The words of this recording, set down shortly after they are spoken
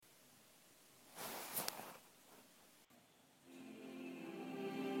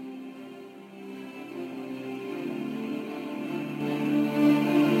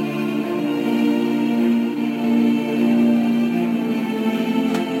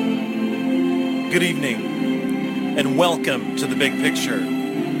Good evening, and welcome to The Big Picture.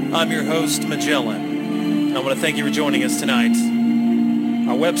 I'm your host, Magellan. I want to thank you for joining us tonight.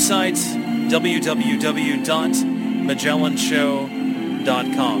 Our website,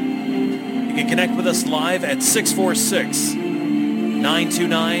 www.magellanshow.com. You can connect with us live at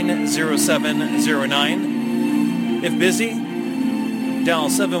 646-929-0709. If busy, dial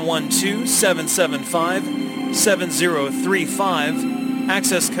 712-775-7035.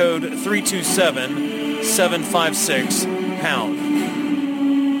 Access code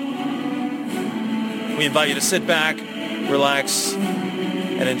 327-756#. We invite you to sit back, relax,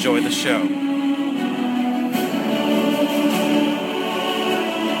 and enjoy the show.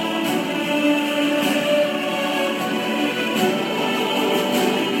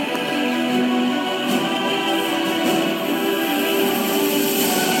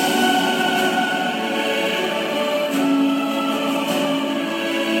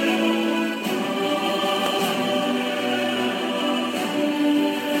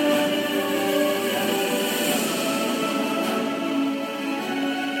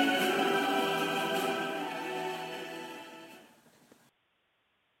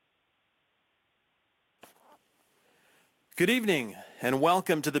 Good evening, and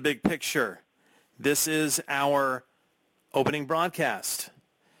welcome to The Big Picture. This is our opening broadcast.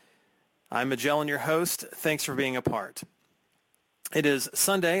 I'm Magellan, your host. Thanks for being a part. It is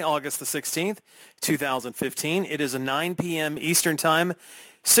Sunday, August the 16th, 2015. It is 9 p.m. Eastern Time,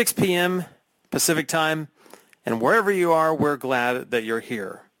 6 p.m. Pacific Time, and wherever you are, we're glad that you're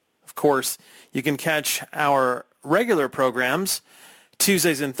here. Of course, you can catch our regular programs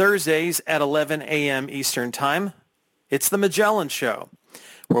Tuesdays and Thursdays at 11 a.m. Eastern Time. It's the Magellan Show,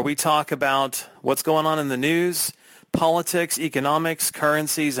 where we talk about what's going on in the news, politics, economics,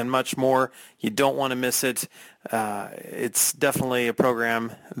 currencies, and much more. You don't want to miss it. It's definitely a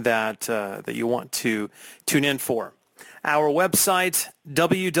program that you want to tune in for. Our website,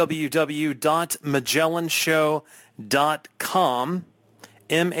 www.magellanshow.com,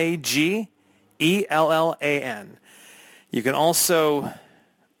 Magellan. You can also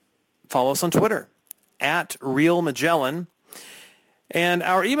follow us on Twitter, at Real Magellan, and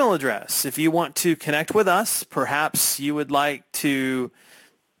our email address. If you want to connect with us, perhaps you would like to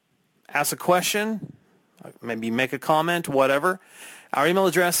ask a question, maybe make a comment, whatever. Our email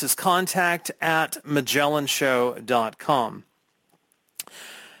address is contact@magellanshow.com.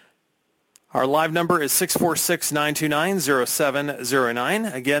 Our live number is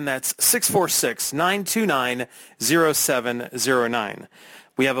 646-929-0709. Again, that's 646-929-0709.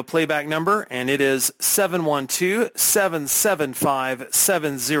 We have a playback number, and it is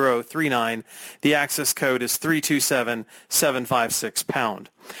 712-775-7039. The access code is 327-756#.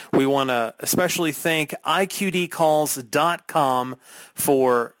 We want to especially thank iqdcalls.com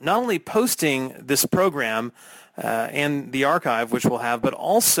for not only posting this program and the archive, which we'll have, but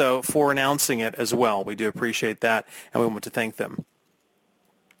also for announcing it as well. We do appreciate that, and we want to thank them.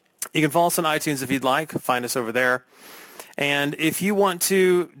 You can follow us on iTunes if you'd like. Find us over there. And if you want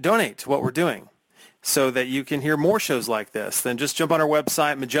to donate to what we're doing so that you can hear more shows like this, then just jump on our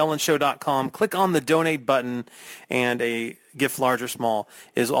website, Magellanshow.com, click on the donate button, and a gift, large or small,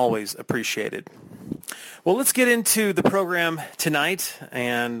 is always appreciated. Well, let's get into the program tonight,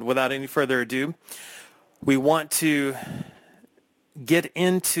 and without any further ado, we want to get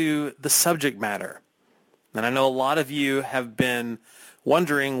into the subject matter. And I know a lot of you have been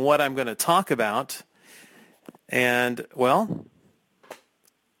wondering what I'm going to talk about. And, well,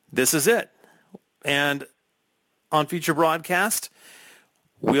 this is it. And on future broadcast,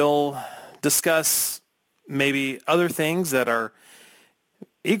 we'll discuss maybe other things that are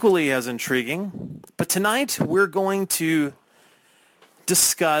equally as intriguing. But tonight, we're going to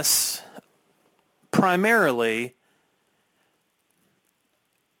discuss primarily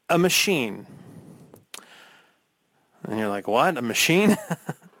a machine. And you're like, what? A machine?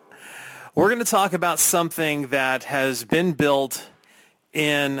 We're going to talk about something that has been built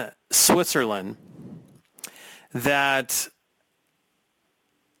in Switzerland that,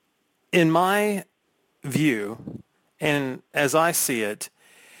 in my view, and as I see it,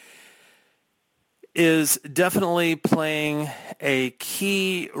 is definitely playing a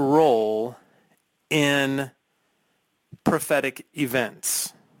key role in prophetic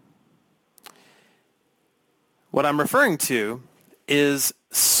events. What I'm referring to is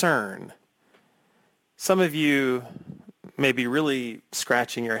CERN. Some of you may be really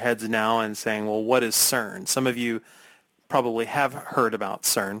scratching your heads now and saying, well, what is CERN? Some of you probably have heard about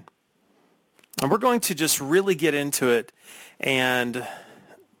CERN. And we're going to just really get into it and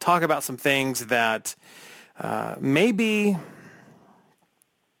talk about some things that may be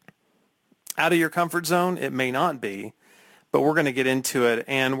out of your comfort zone? It may not be, but we're going to get into it,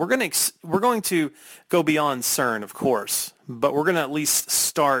 and we're going to go beyond CERN, of course, but we're going to at least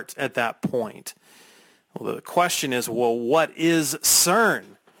start at that point. Well, the question is, well, what is CERN?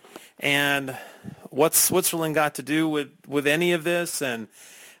 And what's Switzerland got to do with any of this? And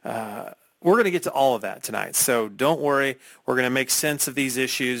we're going to get to all of that tonight. So don't worry. We're going to make sense of these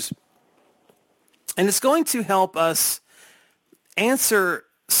issues. And it's going to help us answer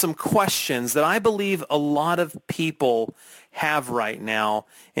some questions that I believe a lot of people have right now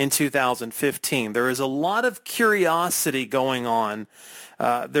in 2015. There is a lot of curiosity going on.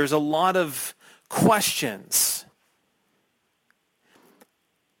 There's a lot of questions.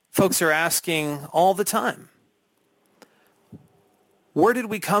 Folks are asking all the time, where did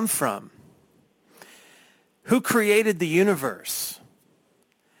we come from? Who created the universe?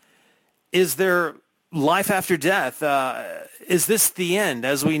 Is there life after death? Is this the end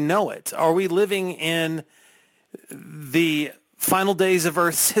as we know it? Are we living in the final days of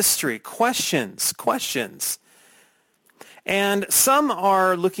Earth's history? Questions. And some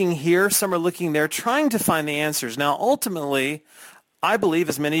are looking here, some are looking there, trying to find the answers. Now, ultimately, I believe,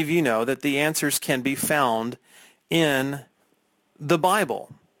 as many of you know, that the answers can be found in the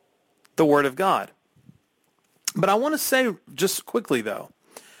Bible, the Word of God. But I want to say just quickly, though,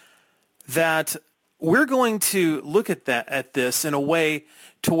 that we're going to look at this in a way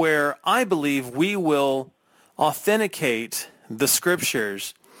to where I believe we will authenticate the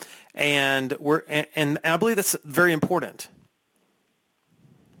Scriptures, and I believe that's very important.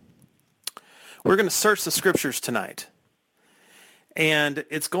 We're going to search the Scriptures tonight. And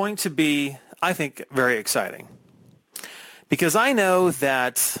it's going to be, I think, very exciting. Because I know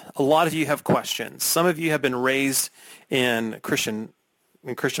that a lot of you have questions. Some of you have been raised in Christian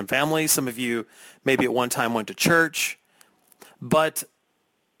families. Some of you maybe at one time went to church. But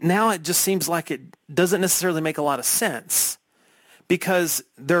now it just seems like it doesn't necessarily make a lot of sense. Because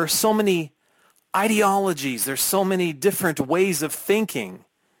there are so many ideologies. There's so many different ways of thinking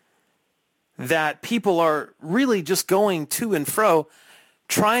that people are really just going to and fro,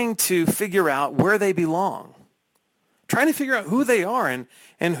 trying to figure out where they belong, trying to figure out who they are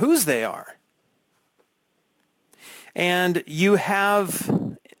and whose they are. And you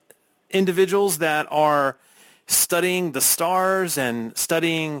have individuals that are studying the stars and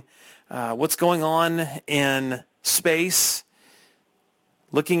studying what's going on in space,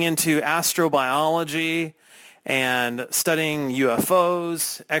 looking into astrobiology, and studying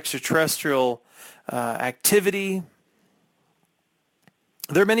UFOs, extraterrestrial activity.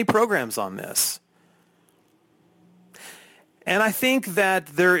 There are many programs on this. And I think that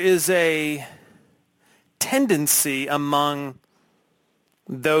there is a tendency among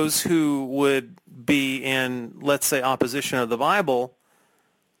those who would be in, let's say, opposition of the Bible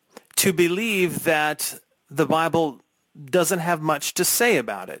to believe that the Bible doesn't have much to say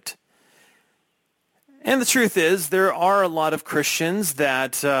about it. And the truth is, there are a lot of Christians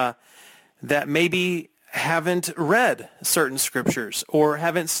that maybe haven't read certain scriptures or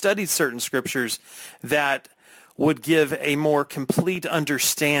haven't studied certain scriptures that would give a more complete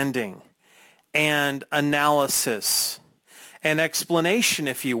understanding and analysis and explanation,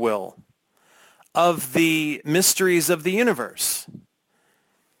 if you will, of the mysteries of the universe.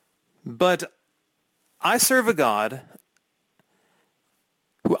 But I serve a God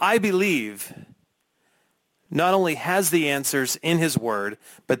who I believe not only has the answers in his word,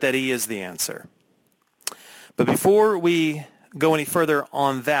 but that he is the answer. But before we go any further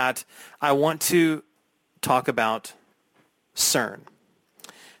on that, I want to talk about CERN.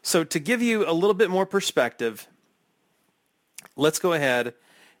 So to give you a little bit more perspective, let's go ahead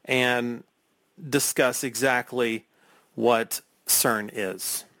and discuss exactly what CERN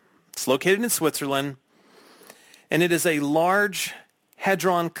is. It's located in Switzerland, and it is a large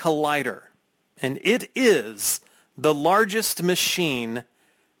hadron collider. And it is the largest machine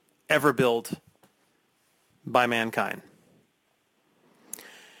ever built by mankind.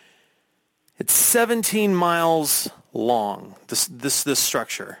 It's 17 miles long, this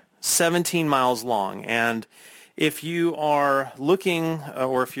structure, 17 miles long. And if you are looking,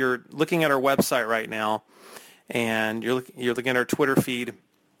 or if you're looking at our website right now, and you're looking at our Twitter feed,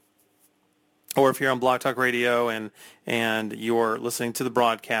 or if you're on Blog Talk Radio and you're listening to the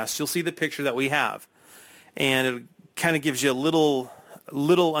broadcast, you'll see the picture that we have. And it kind of gives you a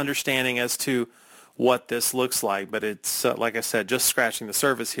little understanding as to what this looks like. But it's, like I said, just scratching the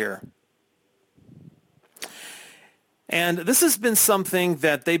surface here. And this has been something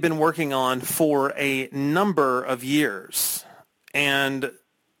that they've been working on for a number of years. And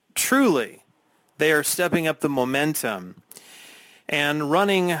truly, they are stepping up the momentum and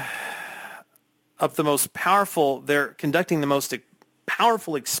running of the most powerful, they're conducting the most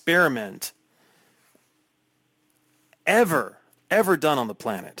powerful experiment ever done on the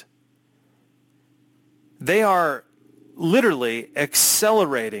planet. They are literally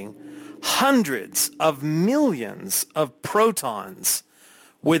accelerating hundreds of millions of protons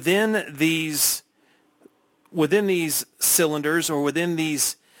within these cylinders or within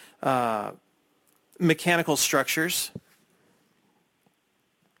these mechanical structures.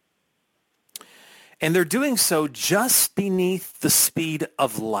 And they're doing so just beneath the speed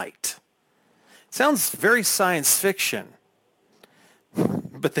of light. Sounds very science fiction.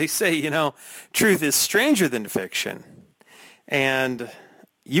 But they say, truth is stranger than fiction. And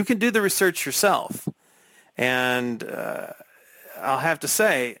you can do the research yourself. And I'll have to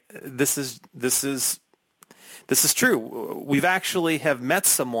say, this is true. We've actually have met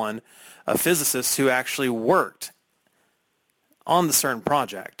someone, a physicist, who actually worked on the CERN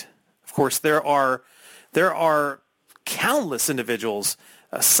project. Of course, there are countless individuals,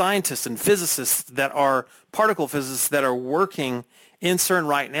 scientists and physicists that are particle physicists that are working in CERN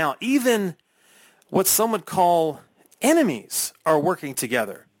right now. Even what some would call enemies are working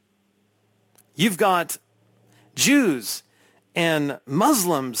together. You've got Jews and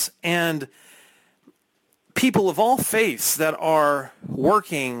Muslims and people of all faiths that are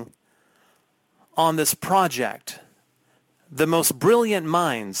working on this project. The most brilliant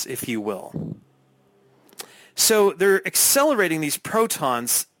minds, if you will. So they're accelerating these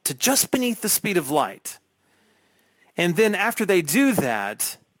protons to just beneath the speed of light. And then after they do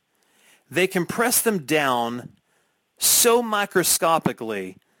that, they compress them down so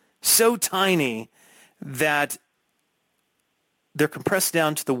microscopically, so tiny, that they're compressed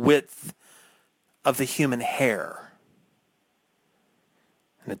down to the width of the human hair.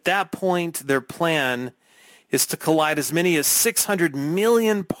 And at that point, their plan is to collide as many as 600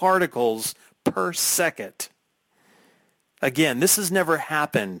 million particles per second. Again, this has never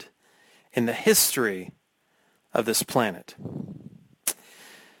happened in the history of this planet.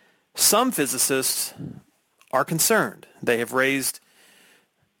 Some physicists are concerned. They have raised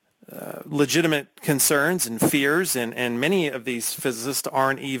legitimate concerns and fears, and many of these physicists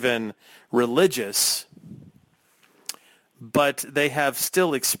aren't even religious, but they have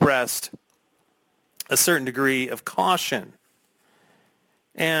still expressed a certain degree of caution,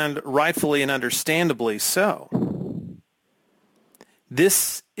 and rightfully and understandably so.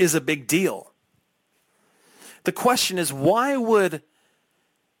 This is a big deal. The question is, why would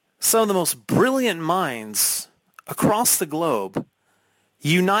some of the most brilliant minds across the globe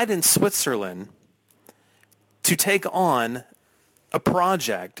unite in Switzerland to take on a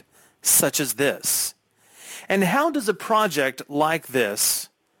project such as this? And how does a project like this,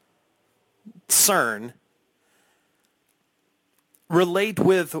 CERN, relate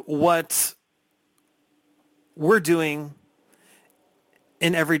with what we're doing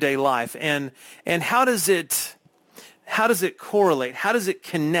in everyday life? And how does it correlate? How does it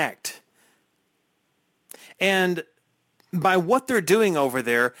connect? And by what they're doing over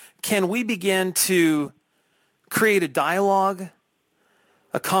there, can we begin to create a dialogue,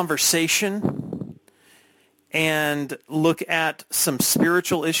 a conversation, and look at some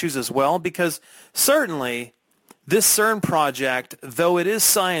spiritual issues as well? Because certainly this CERN project, though it is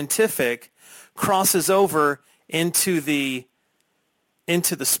scientific, crosses over into the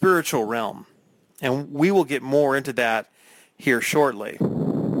spiritual realm. And we will get more into that here shortly.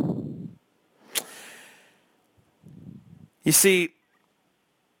 You see,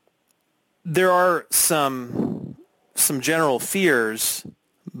 there are some general fears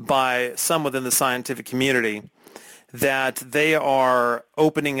by some within the scientific community that they are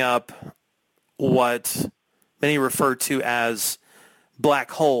opening up what many refer to as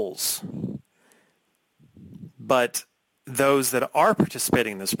black holes. But those that are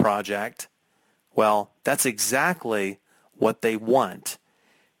participating in this project, well, that's exactly what they want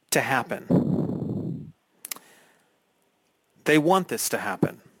to happen. They want this to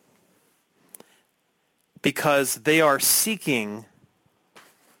happen because they are seeking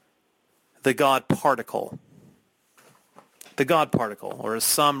the God particle. The God particle, or as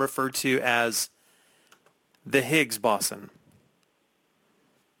some refer to as the Higgs boson.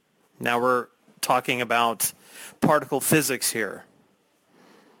 Now we're talking about particle physics here.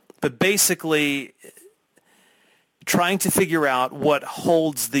 But basically, trying to figure out what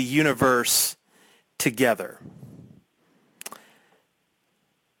holds the universe together.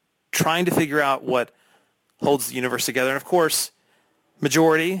 Trying to figure out what holds the universe together. And of course,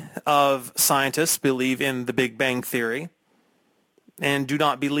 majority of scientists believe in the Big Bang Theory and do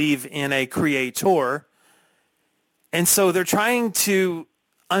not believe in a creator. And so they're trying to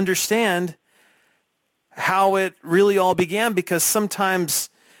understand how it really all began, because sometimes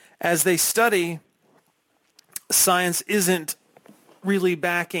as they study, science isn't really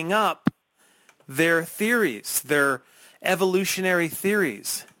backing up their theories, their evolutionary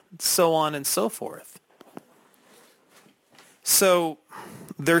theories, so on and so forth. So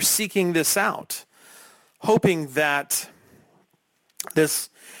they're seeking this out, hoping that this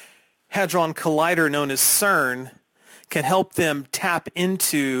Hadron Collider known as CERN can help them tap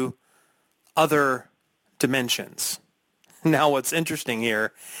into other dimensions. Now, what's interesting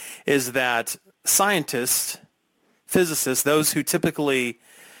here is that scientists, physicists, those who typically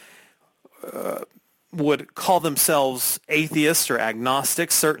would call themselves atheists or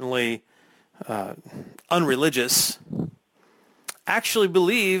agnostics, certainly unreligious, actually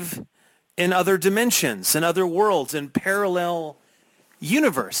believe in other dimensions, in other worlds, in parallel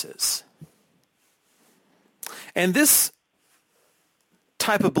universes. And this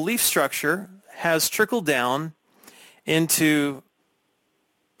type of belief structure has trickled down into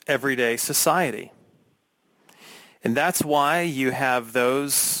everyday society. And that's why you have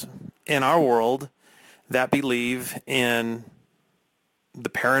those in our world that believe in the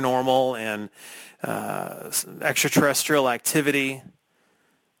paranormal and extraterrestrial activity.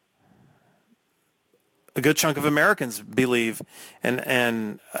 A good chunk of Americans believe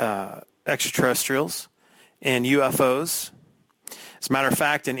in extraterrestrials and UFOs. As a matter of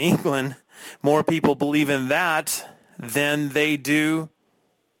fact, in England, more people believe in that than they do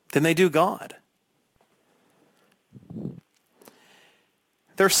God.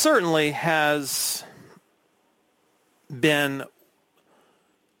 There certainly has been,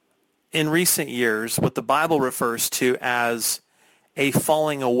 in recent years, what the Bible refers to as a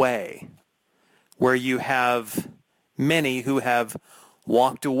falling away, where you have many who have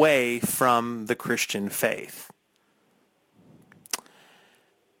walked away from the Christian faith.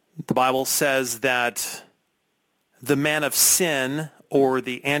 The Bible says that the man of sin, or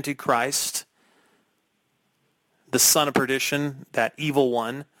the Antichrist, the son of perdition, that evil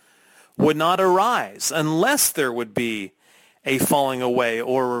one, would not arise unless there would be a falling away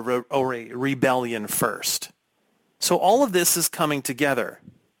or a rebellion first. So all of this is coming together.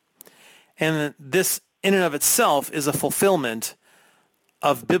 And this in and of itself is a fulfillment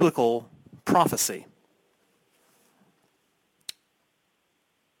of biblical prophecy.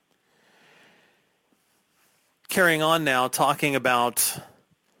 Carrying on now, talking about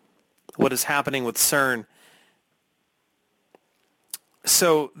what is happening with CERN.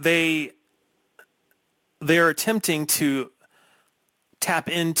 So they are attempting to tap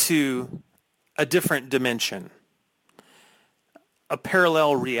into a different dimension, a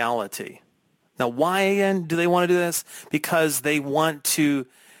parallel reality. Now, why again do they want to do this? Because they want to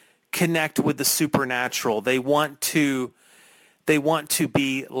connect with the supernatural. They want to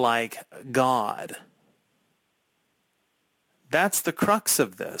be like God. That's the crux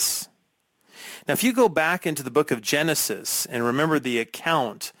of this. Now, if you go back into the book of Genesis and remember the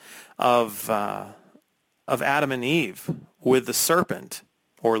account of Adam and Eve with the serpent,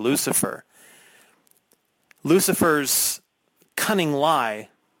 or Lucifer, Lucifer's cunning lie,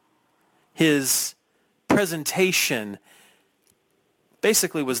 his presentation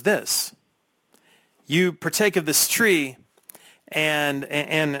basically was this: you partake of this tree and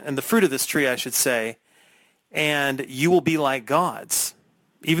the fruit of this tree, I should say, and you will be like gods.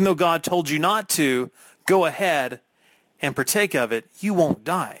 Even though God told you not to, go ahead and partake of it. You won't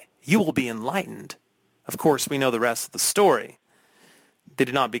die. You will be enlightened. Of course, we know the rest of the story. They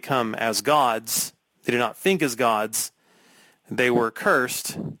did not become as gods. They did not think as gods. They were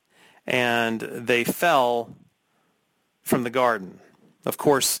cursed, and they fell from the garden. Of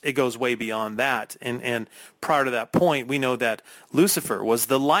course, it goes way beyond that. And prior to that point, we know that Lucifer was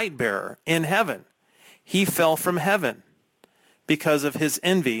the light bearer in heaven. He fell from heaven because of his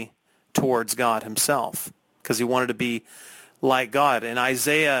envy towards God himself, because he wanted to be like God. In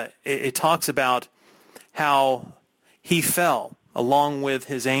Isaiah, it talks about how he fell along with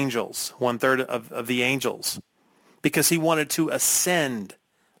his angels, 1/3 of the angels, because he wanted to ascend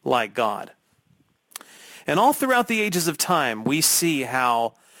like God. And all throughout the ages of time, we see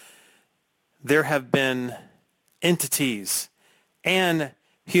how there have been entities and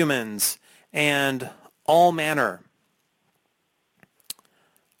humans and all manner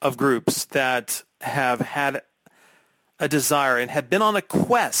of groups that have had a desire and have been on a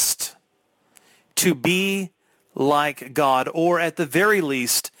quest to be like God, or at the very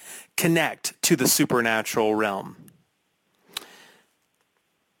least, connect to the supernatural realm.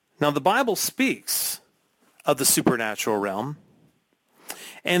 Now, the Bible speaks of the supernatural realm,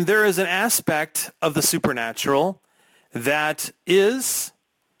 and there is an aspect of the supernatural that is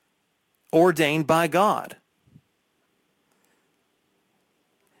ordained by God.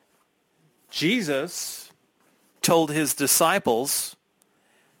 Jesus told his disciples,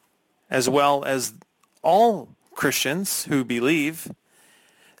 as well as all Christians who believe,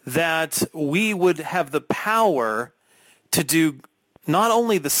 that we would have the power to do not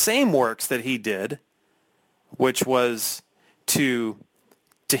only the same works that he did, which was to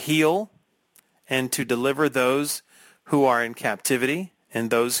heal and to deliver those who are in captivity and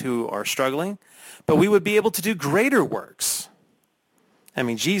those who are struggling, but we would be able to do greater works. I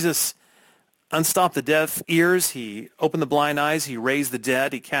mean, Jesus unstopped the deaf ears, he opened the blind eyes, he raised the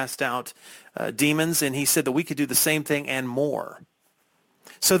dead, he cast out demons, and he said that we could do the same thing and more.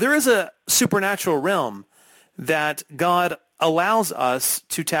 So there is a supernatural realm that God allows us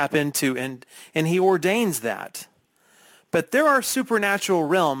to tap into, and he ordains that. But there are supernatural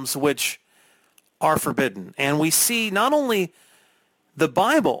realms which are forbidden. And we see not only the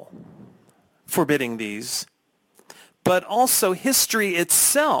Bible forbidding these, but also history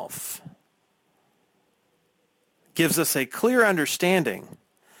itself gives us a clear understanding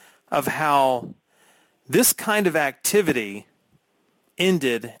of how this kind of activity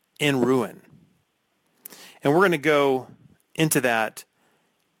ended in ruin. And we're going to go into that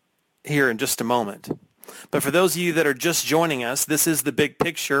here in just a moment. But for those of you that are just joining us, this is The Big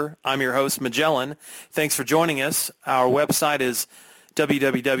Picture. I'm your host, Magellan. Thanks for joining us. Our website is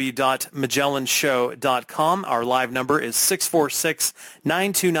www.magellanshow.com. Our live number is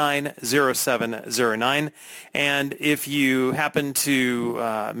 646-929-0709. And if you happen to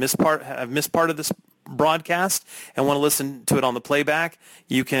have missed part of this broadcast and want to listen to it on the playback,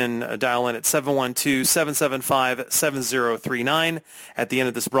 you can dial in at 712-775-7039 at the end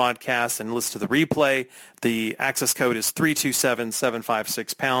of this broadcast and listen to the replay. The access code is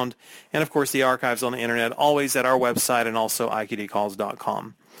 327-756-pound. And, of course, the archives on the Internet, always at our website and also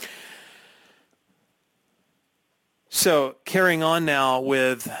iqdcalls.com. So carrying on now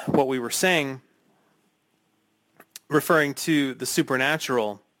with what we were saying, referring to the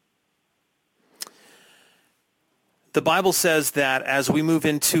supernatural, the Bible says that as we move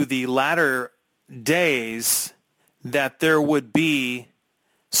into the latter days, that there would be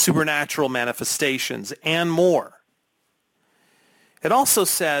supernatural manifestations and more. It also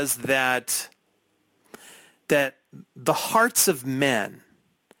says that the hearts of men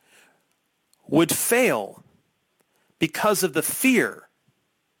would fail because of the fear.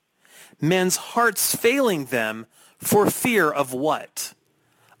 Men's hearts failing them for fear of what?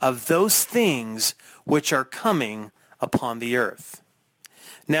 Of those things which are coming upon the earth.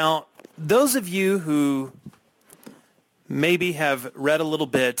 Now, those of you who maybe have read a little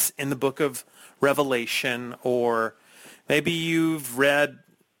bit in the book of Revelation, or maybe you've read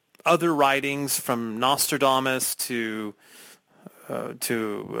other writings from Nostradamus to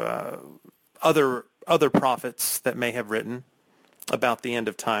other prophets that may have written about the end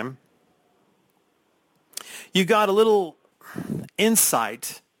of time, you got a little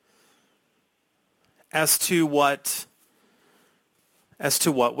insight as to what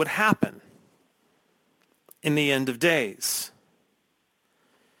would happen in the end of days.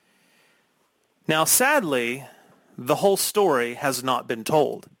 Now, sadly, the whole story has not been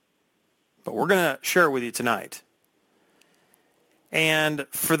told, but we're going to share it with you tonight. And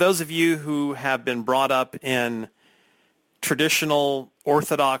for those of you who have been brought up in traditional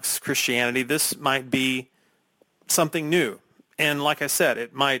Orthodox Christianity, this might be something new. And like I said,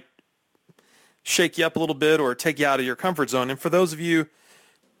 it might shake you up a little bit or take you out of your comfort zone. And for those of you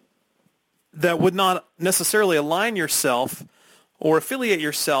that would not necessarily align yourself or affiliate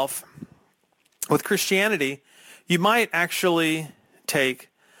yourself with Christianity, you might actually take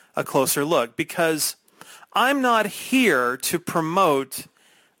a closer look, because I'm not here to promote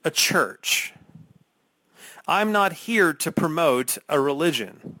a church. I'm not here to promote a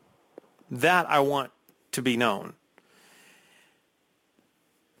religion. That I want to be known.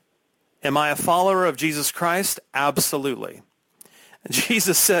 Am I a follower of Jesus Christ? Absolutely.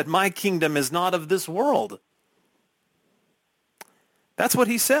 Jesus said, "My kingdom is not of this world." That's what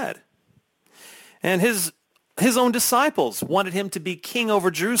he said. And his own disciples wanted him to be king over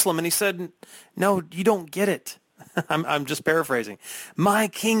Jerusalem, and he said, "No, you don't get it." I'm just paraphrasing. "My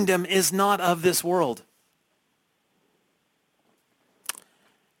kingdom is not of this world."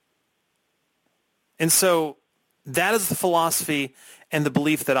 And so that is the philosophy and the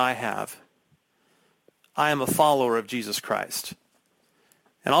belief that I have. I am a follower of Jesus Christ.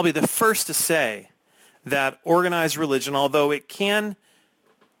 And I'll be the first to say that organized religion, although it can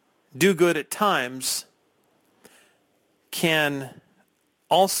do good at times, can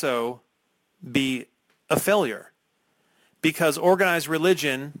also be a failure. Because organized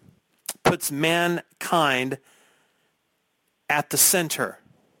religion puts mankind at the center.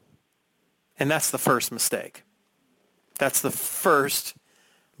 And that's the first mistake. That's the first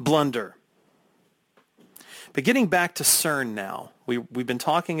blunder. But getting back to CERN now, we've been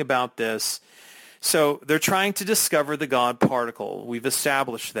talking about this. So they're trying to discover the God particle. We've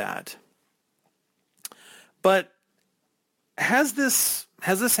established that. But has this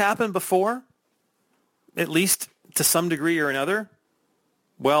happened before? At least to some degree or another?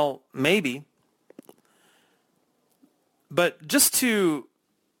 Well, maybe. But just to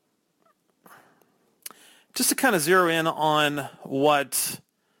kind of zero in on what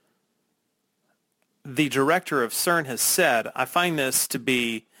the director of CERN has said, I find this to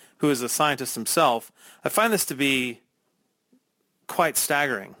be, who is a scientist himself, I find this to be quite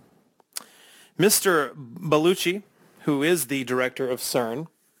staggering. Mr. Bellucci, who is the director of CERN,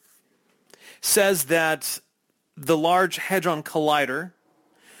 says that the Large Hadron Collider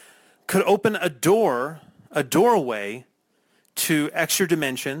could open a doorway to extra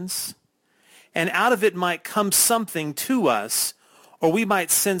dimensions, and out of it might come something to us, or we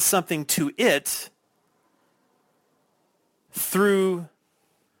might send something to it through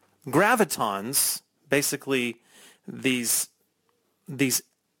gravitons, basically these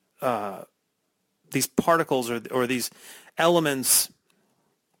particles or these elements,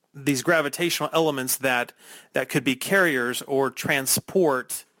 these gravitational elements that could be carriers or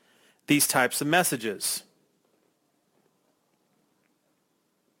transport these types of messages.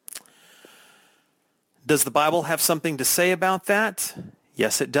 Does the Bible have something to say about that?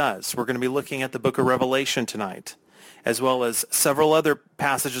 Yes, it does. We're going to be looking at the book of Revelation tonight, as well as several other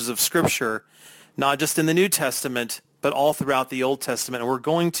passages of Scripture, not just in the New Testament, but all throughout the Old Testament. And we're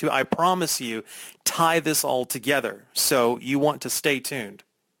going to, I promise you, tie this all together. So you want to stay tuned.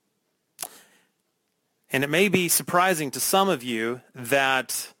 And it may be surprising to some of you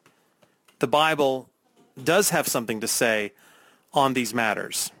that the Bible does have something to say on these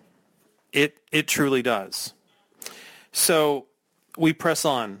matters. It truly does. So we press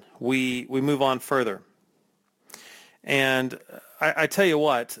on. We move on further. And I tell you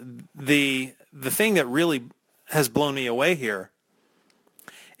what, the thing that really has blown me away here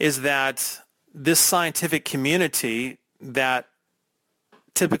is that this scientific community that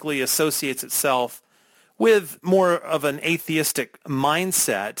typically associates itself with more of an atheistic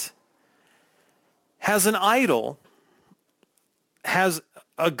mindset has an idol, has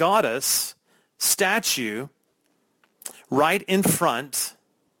a goddess statue right in front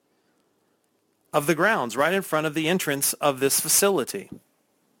of the grounds, right in front of the entrance of this facility.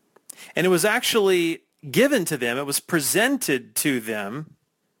 And it was actually given to them, it was presented to them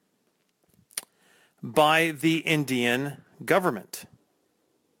by the Indian government.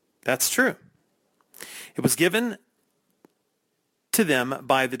 That's true. It was given to them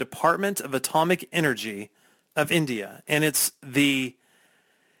by the Department of Atomic Energy of India, and it's the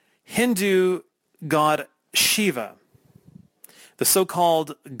Hindu god Shiva, the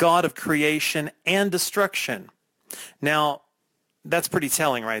so-called god of creation and destruction. Now, that's pretty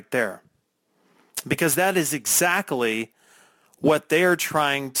telling right there, because that is exactly what they're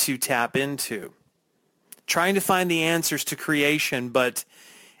trying to tap into, trying to find the answers to creation, but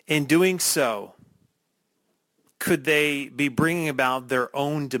in doing so, could they be bringing about their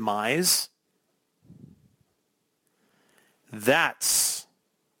own demise? That's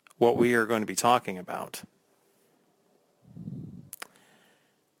what we are going to be talking about.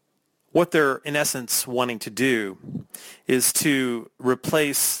 What they're, in essence, wanting to do is to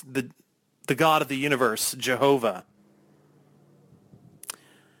replace the God of the universe, Jehovah,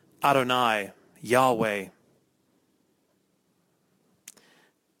 Adonai, Yahweh,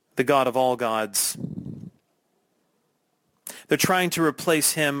 the God of all gods. They're trying to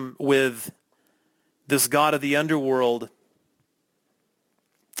replace him with this God of the underworld,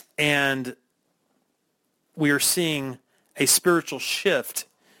 and we are seeing a spiritual shift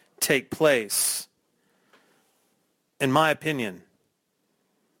take place. In my opinion,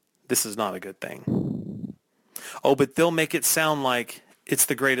 this is not a good thing. Oh, but they'll make it sound like it's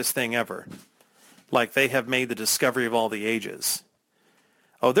the greatest thing ever, like they have made the discovery of all the ages.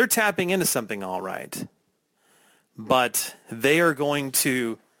 Oh, they're tapping into something all right. But they are going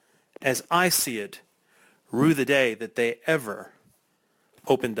to, as I see it, rue the day that they ever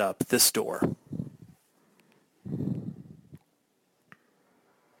opened up this door.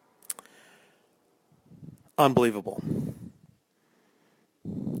 Unbelievable.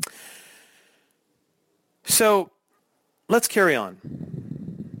 So let's carry on.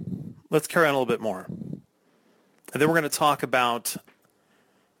 Let's carry on a little bit more. And then we're going to talk about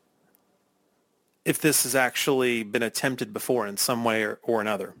if this has actually been attempted before in some way or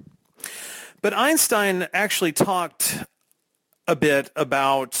another. But Einstein actually talked a bit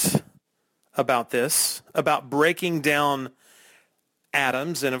about this, about breaking down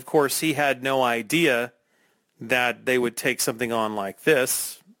atoms, and of course he had no idea that they would take something on like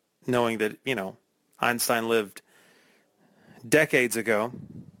this, knowing that, Einstein lived decades ago.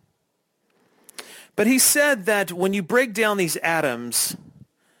 But he said that when you break down these atoms,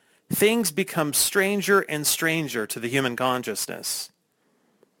 things become stranger and stranger to the human consciousness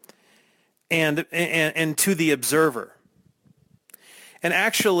and to the observer. And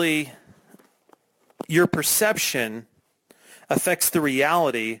actually, your perception affects the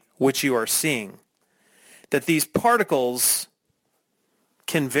reality which you are seeing. That these particles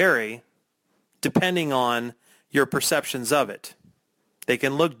can vary depending on your perceptions of it. They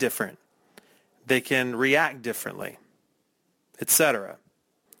can look different. They can react differently, etc.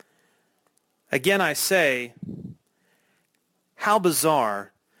 Again, I say, how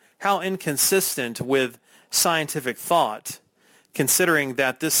bizarre, how inconsistent with scientific thought, considering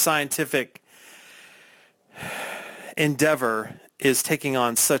that this scientific endeavor is taking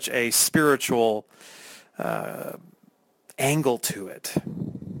on such a spiritual angle to it.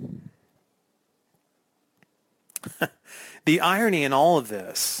 The irony in all of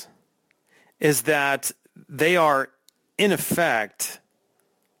this is that they are, in effect,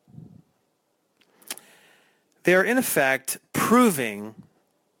 proving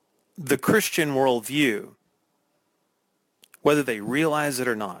the Christian worldview, whether they realize it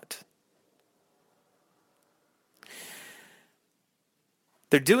or not.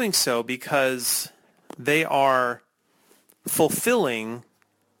 They're doing so because they are fulfilling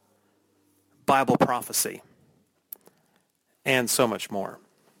Bible prophecy and so much more.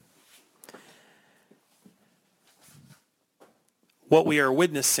 What we are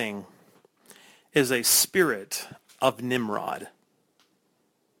witnessing is a spirit of Nimrod.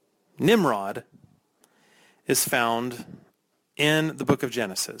 Nimrod is found in the book of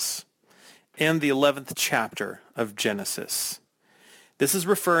Genesis, in the 11th chapter of Genesis. This is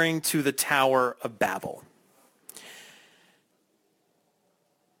referring to the Tower of Babel.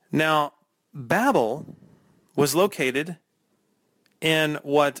 Now, Babel was located in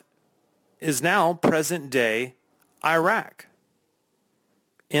what is now present-day Iraq,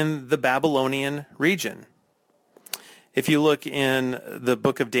 in the Babylonian region. If you look in the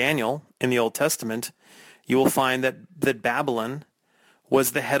book of Daniel in the Old Testament, you will find that Babylon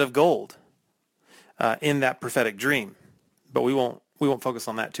was the head of gold in that prophetic dream. But we won't focus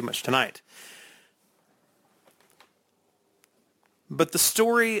on that too much tonight. But the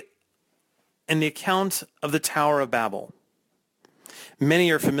story and the account of the Tower of Babel,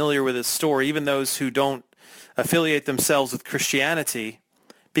 many are familiar with this story, even those who don't affiliate themselves with Christianity,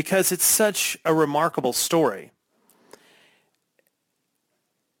 because it's such a remarkable story.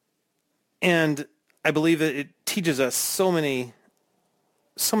 And I believe that it teaches us so many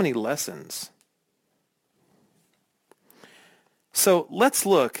lessons. So let's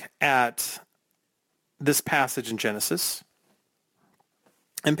look at this passage in Genesis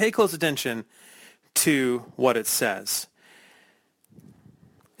and pay close attention to what it says.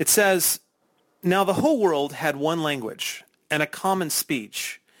 It says, "Now the whole world had one language and a common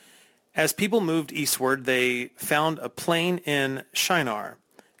speech. As people moved eastward, they found a plain in Shinar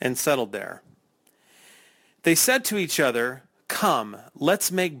and settled there. They said to each other, 'Come,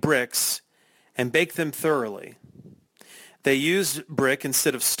 let's make bricks and bake them thoroughly.' They used brick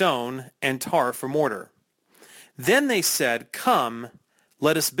instead of stone and tar for mortar. Then they said, 'Come,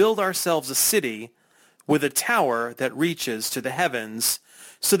 let us build ourselves a city with a tower that reaches to the heavens,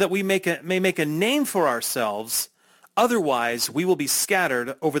 so that we may make a name for ourselves. Otherwise, we will be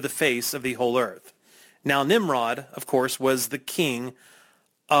scattered over the face of the whole earth.'" Now, Nimrod, of course, was the king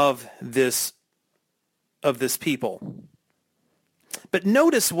of this people. But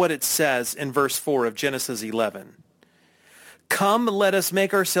notice what it says in verse 4 of Genesis 11. "Come, let us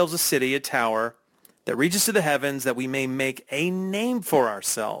make ourselves a city, a tower that reaches to the heavens, that we may make a name for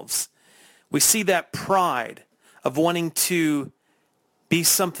ourselves." We see that pride of wanting to be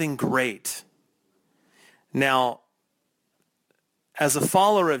something great. Now, as a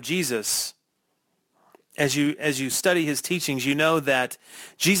follower of Jesus, as you study his teachings, you know that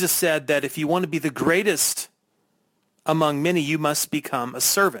Jesus said that if you want to be the greatest among many, you must become a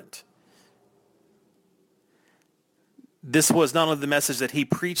servant. This was not only the message that he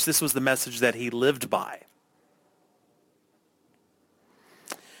preached, this was the message that he lived by.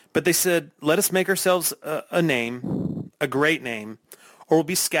 But they said, "Let us make ourselves a name, a great name, or we'll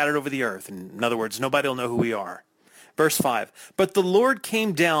be scattered over the earth." In other words, nobody will know who we are. Verse 5, "But the Lord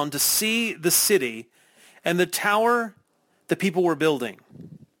came down to see the city and the tower the people were building.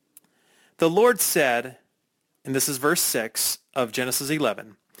 The Lord said, and this is verse 6 of Genesis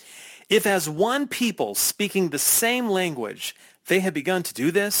 11, if as one people speaking the same language they have begun to do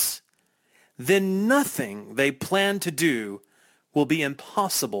this, then nothing they plan to do will be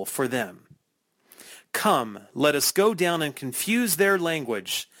impossible for them. Come, let us go down and confuse their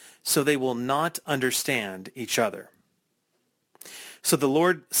language so they will not understand each other. So the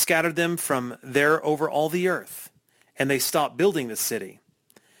Lord scattered them from there over all the earth, and they stopped building the city.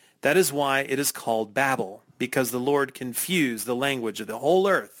 That is why it is called Babel, because the Lord confused the language of the whole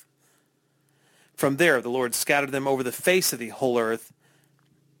earth. From there, the Lord scattered them over the face of the whole earth,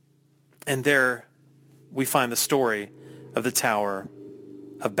 and there we find the story of the Tower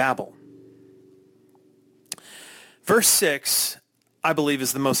of Babel. Verse 6, I believe,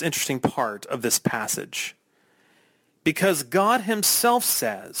 is the most interesting part of this passage, because God himself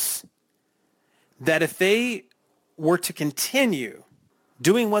says that if they were to continue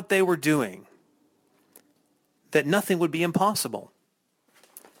doing what they were doing, that nothing would be impossible.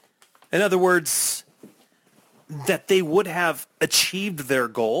 In other words, that they would have achieved their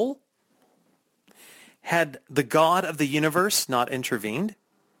goal had the God of the universe not intervened,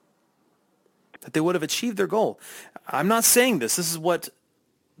 that they would have achieved their goal. I'm not saying this. This is what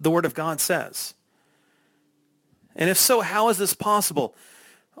the Word of God says. And if so, how is this possible?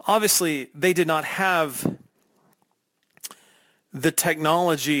 Obviously, they did not have the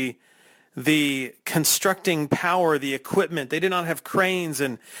technology, the constructing power, the equipment. They did not have cranes.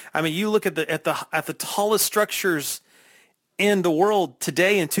 And I mean, you look at the tallest structures in the world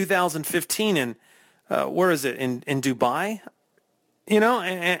today in 2015, and where is it, in Dubai? You know,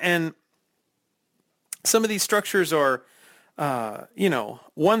 and some of these structures are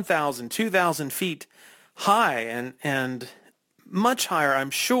 1,000, 2,000 feet high, and much higher, I'm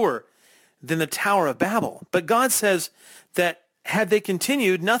sure, than the Tower of Babel. But God says that had they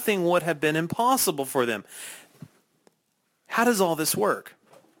continued, nothing would have been impossible for them. How does all this work?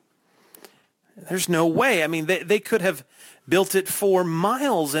 There's no way. I mean, they could have built it for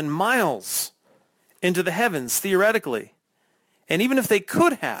miles and miles into the heavens, theoretically. And even if they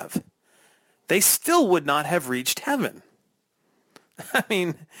could have, they still would not have reached heaven. I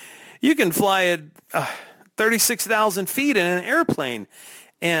mean, you can fly at 36,000 feet in an airplane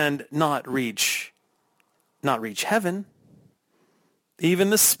and not reach heaven.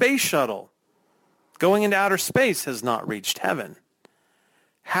 Even the space shuttle going into outer space has not reached heaven.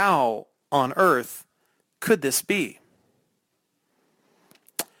 How on earth could this be?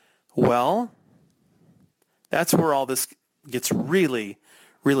 Well, that's where all this gets really,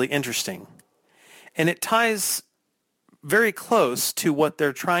 really interesting. And it ties very close to what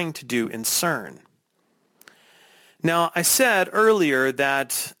they're trying to do in CERN. Now, I said earlier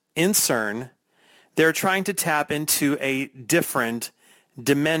that in CERN, they're trying to tap into a different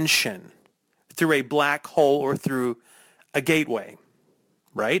dimension through a black hole or through a gateway,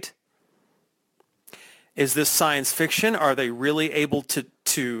 right? Is this science fiction? Are they really able to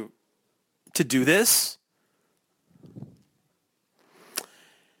do this?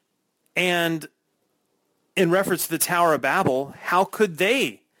 And in reference to the Tower of Babel, how could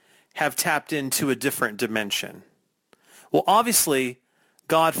they have tapped into a different dimension? Well, obviously,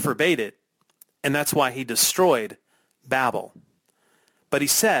 God forbade it, and that's why he destroyed Babel. But he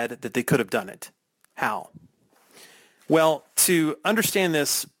said that they could have done it. How? Well, to understand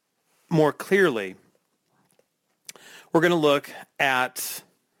this more clearly, we're going to look at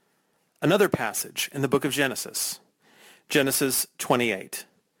another passage in the book of Genesis. Genesis 28,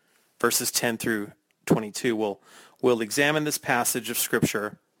 verses 10 through 22. We'll examine this passage of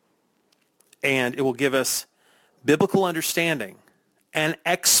Scripture, and it will give us biblical understanding and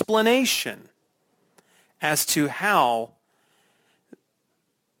explanation as to how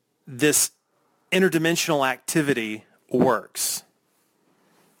this interdimensional activity works,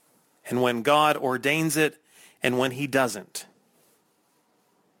 and when God ordains it and when he doesn't.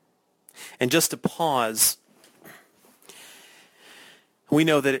 And just to pause, we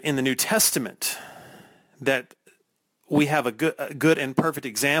know that in the New Testament that we have a good and perfect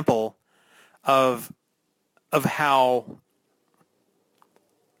example of how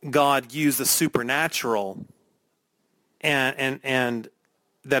God used the supernatural and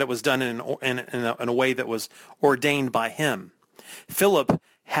that it was done in a way that was ordained by him. Philip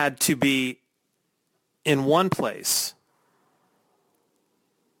had to be in one place,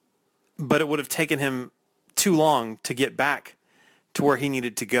 but it would have taken him too long to get back to where he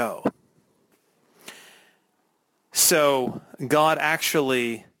needed to go. So God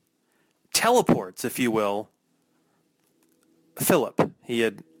actually teleports, if you will, Philip. He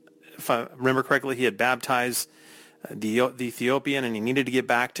had, if I remember correctly, he had baptized the Ethiopian, and he needed to get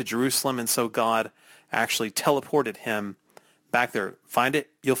back to Jerusalem, and so God actually teleported him back there. Find it.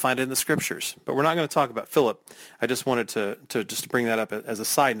 You'll find it in the scriptures. But we're not going to talk about Philip. I just wanted to just bring that up as a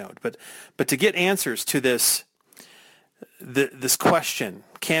side note. But to get answers to this question,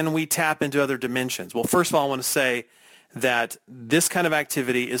 can we tap into other dimensions? Well, first of all, I want to say that this kind of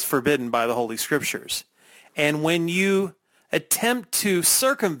activity is forbidden by the Holy Scriptures. And when you attempt to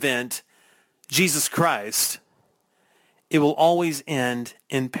circumvent Jesus Christ, it will always end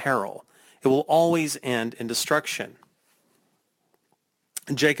in peril. It will always end in destruction.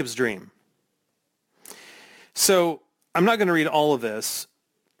 Jacob's dream. So I'm not going to read all of this,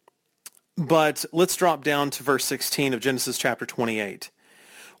 but let's drop down to verse 16 of Genesis chapter 28.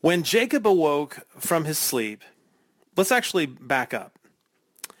 When Jacob awoke from his sleep, let's actually back up.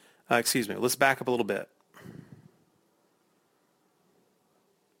 Let's back up a little bit.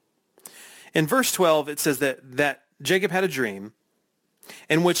 In verse 12, it says that Jacob had a dream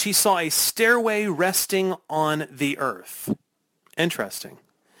in which he saw a stairway resting on the earth. Interesting.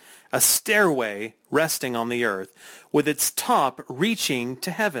 A stairway resting on the earth with its top reaching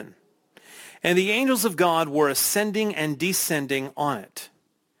to heaven. And the angels of God were ascending and descending on it.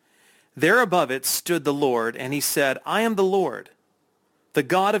 There above it stood the Lord, and he said, I am the Lord, the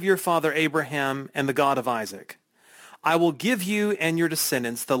God of your father Abraham and the God of Isaac. I will give you and your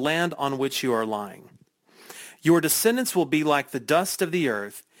descendants the land on which you are lying. Your descendants will be like the dust of the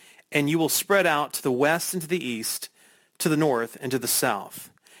earth, and you will spread out to the west and to the east, to the north and to the south.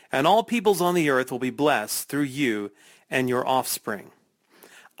 And all peoples on the earth will be blessed through you and your offspring.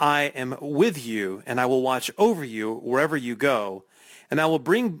 I am with you, and I will watch over you wherever you go, and I will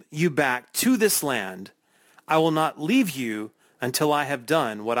bring you back to this land. I will not leave you until I have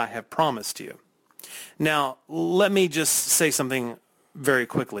done what I have promised you. Now, let me just say something very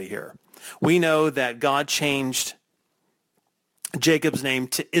quickly here. We know that God changed Jacob's name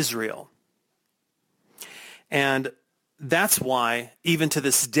to Israel. And that's why, even to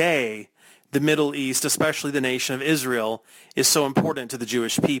this day, the Middle East, especially the nation of Israel, is so important to the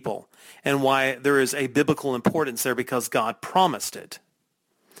Jewish people, and why there is a biblical importance there, because God promised it.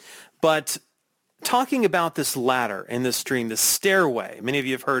 But talking about this ladder in this dream, this stairway, many of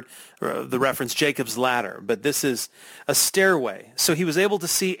you have heard the reference Jacob's ladder, but this is a stairway. So he was able to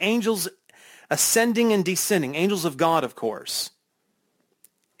see angels ascending and descending, angels of God, of course.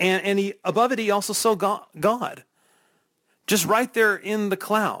 And he, above it, he also saw God, just right there in the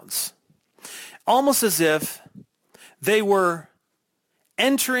clouds, almost as if they were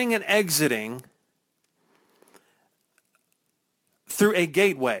entering and exiting through a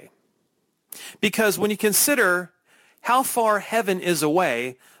gateway. Because when you consider how far heaven is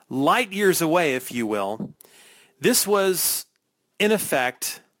away, light years away, if you will, this was, in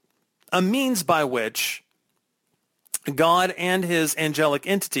effect, a means by which God and his angelic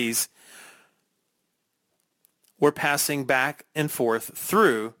entities were passing back and forth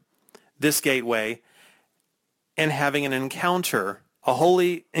through this gateway and having an encounter, a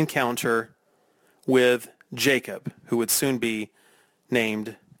holy encounter with Jacob, who would soon be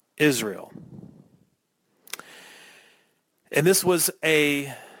named Israel. And this was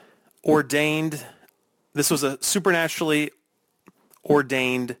a supernaturally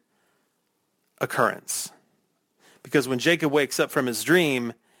ordained occurrence. Because when Jacob wakes up from his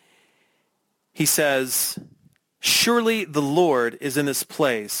dream, he says, surely the Lord is in this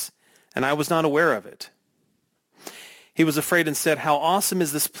place, and I was not aware of it. He was afraid and said, how awesome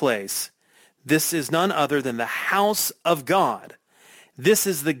is this place? This is none other than the house of God. This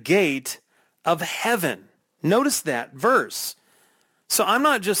is the gate of heaven. Notice that verse. So I'm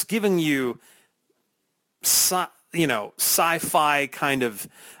not just giving you, sci-fi kind of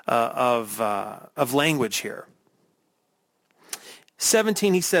language here.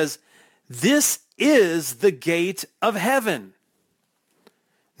 17, he says, this is the gate of heaven.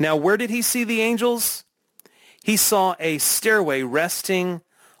 Now, where did he see the angels? He saw a stairway resting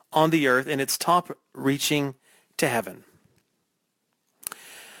on the earth and its top reaching to heaven.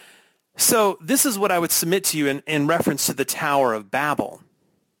 So this is what I would submit to you in reference to the Tower of Babel.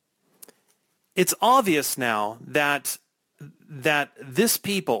 It's obvious now that this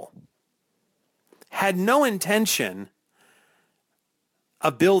people had no intention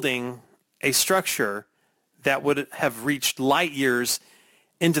of building a structure that would have reached light years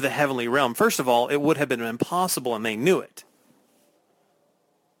into the heavenly realm. First of all, it would have been impossible, and they knew it.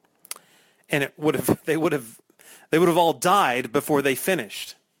 And they would have all died before they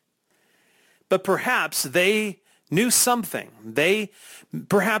finished. But perhaps they knew something.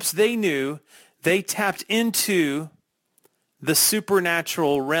 Perhaps they knew they tapped into the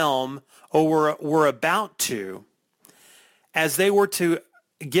supernatural realm, or were about to, as they were to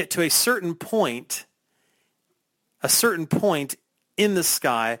get to a certain point in the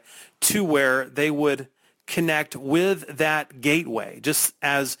sky to where they would connect with that gateway, just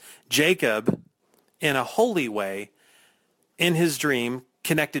as Jacob, in a holy way, in his dream,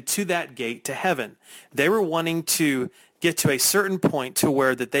 connected to that gate to heaven. They were wanting to get to a certain point to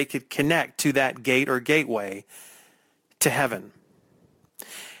where that they could connect to that gate or gateway to heaven.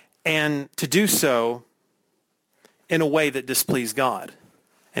 And to do so in a way that displeased God.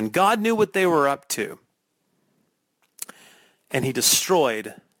 And God knew what they were up to. And he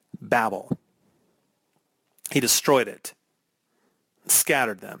destroyed Babel. He destroyed it,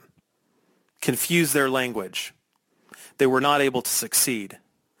 scattered them, confused their language. They were not able to succeed.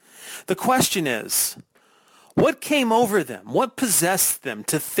 The question is, what came over them? What possessed them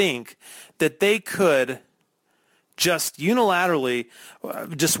to think that they could just unilaterally,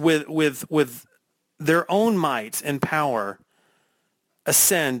 just with their own might and power,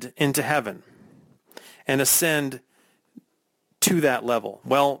 ascend into heaven and ascend to that level?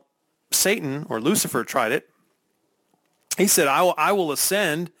 Well, Satan, or Lucifer, tried it. He said, I will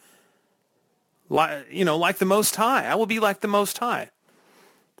ascend like the Most High. I will be like the Most High.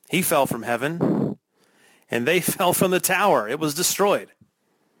 He fell from heaven, and they fell from the tower. It was destroyed.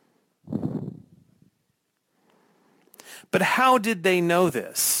 But how did they know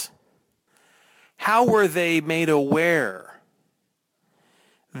this? How were they made aware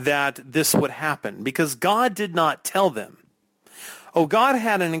that this would happen? Because God did not tell them. Oh, God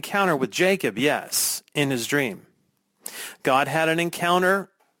had an encounter with Jacob, yes, in his dream. God had an encounter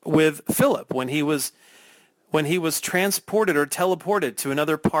with Philip when he was transported or teleported to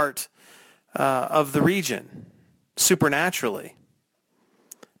another part of the region, supernaturally.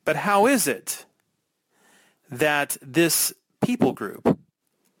 But how is it that this people group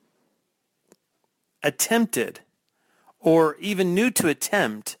attempted or even knew to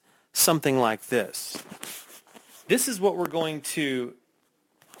attempt something like this? This is what we're going to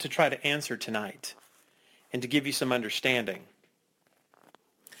try to answer tonight and to give you some understanding.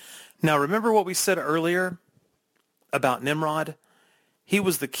 Now, remember what we said earlier about Nimrod? He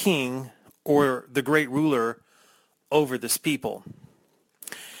was the king or the great ruler over this people.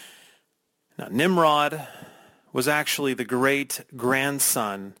 Now, Nimrod was actually the great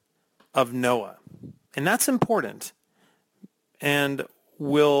grandson of Noah. And that's important. And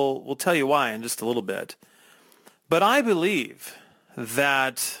we'll tell you why in just a little bit. But I believe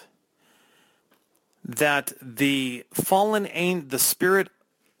that the spirit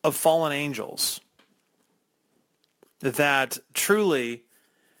of fallen angels, that truly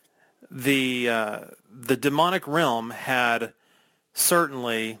the demonic realm had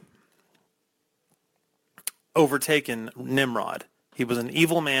certainly overtaken Nimrod. He was an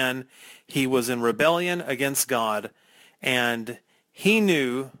evil man. He was in rebellion against God, and he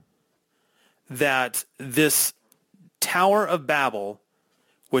knew that this Tower of Babel,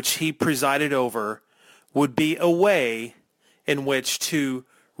 which he presided over, would be a way in which to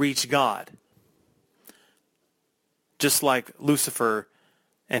reach God. Just like Lucifer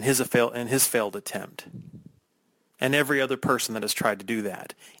and his failed attempt. And every other person that has tried to do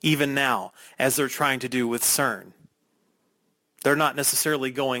that. Even now, as they're trying to do with CERN. They're not necessarily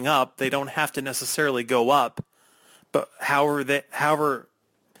going up. They don't have to necessarily go up. But whatever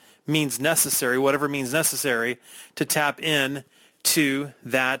means necessary to tap in to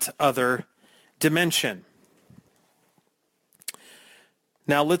that other dimension.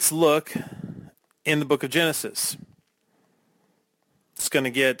 Now let's look in the book of Genesis. It's going to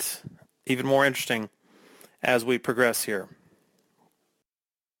get even more interesting as we progress here.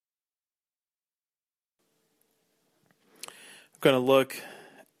 I'm going to look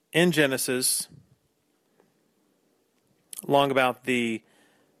in Genesis along about the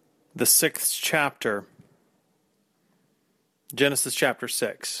 6th chapter, Genesis chapter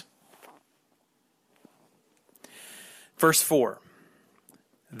 6. Verse 4.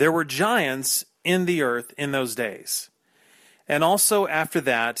 There were giants in the earth in those days, and also after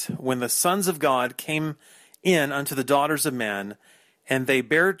that, when the sons of God came in unto the daughters of men, and they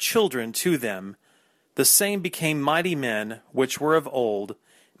bare children to them, the same became mighty men which were of old,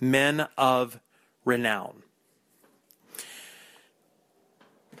 men of renown.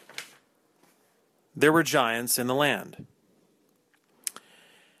 There were giants in the land.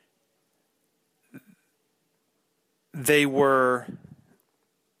 They were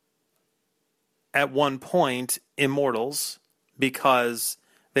at one point immortals because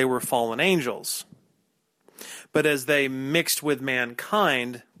they were fallen angels. But as they mixed with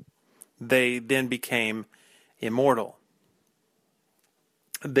mankind, they then became immortal.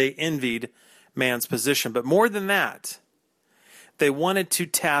 They envied man's position. But more than that, They wanted to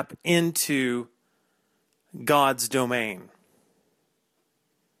tap into God's domain.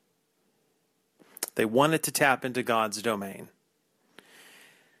 They wanted to tap into God's domain.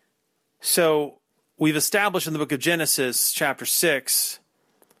 So we've established in the book of Genesis, chapter 6,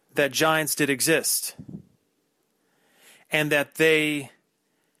 that giants did exist. And that they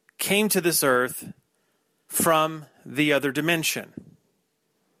came to this earth from the other dimension.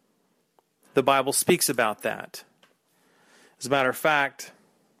 The Bible speaks about that. As a matter of fact,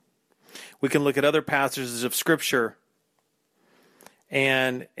 we can look at other passages of Scripture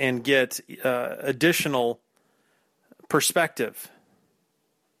and get additional perspective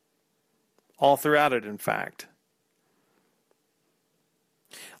all throughout it, in fact.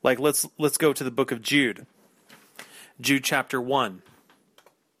 Like let's go to the book of Jude. Jude chapter 1.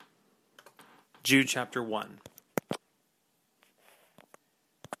 Jude chapter 1.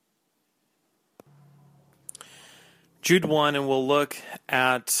 Jude 1, and we'll look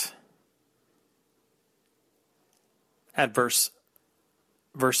at verse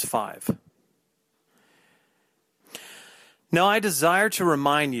 5. Now I desire to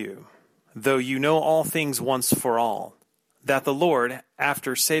remind you, though you know all things once for all, that the Lord,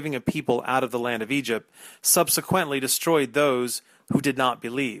 after saving a people out of the land of Egypt, subsequently destroyed those who did not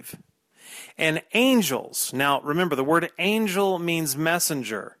believe. And angels, now remember the word angel means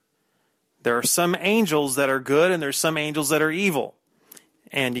messenger. There are some angels that are good and there's some angels that are evil.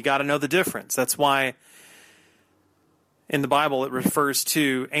 And you got to know the difference. That's why in the Bible it refers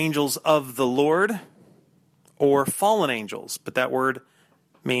to angels of the Lord or fallen angels. But that word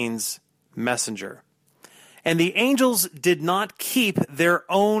means messenger. And the angels did not keep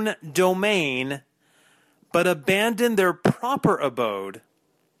their own domain, but abandoned their proper abode.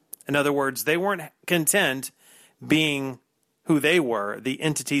 In other words, they weren't content being who they were, the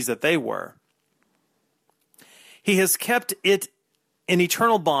entities that they were. He has kept it in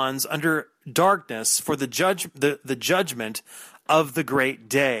eternal bonds under darkness for the judgment of the great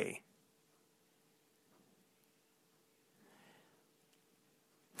day.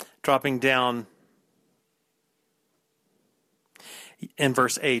 Dropping down in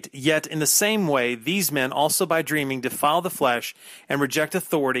verse 8, yet in the same way, these men also by dreaming defile the flesh and reject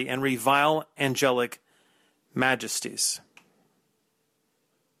authority and revile angelic majesties.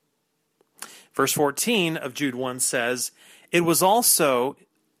 Verse 14 of Jude 1 says, it was also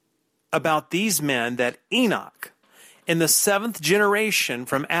about these men that Enoch, in the 7th generation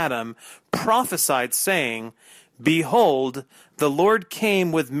from Adam, prophesied, saying, behold, the Lord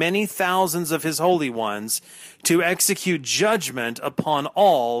came with many thousands of his holy ones to execute judgment upon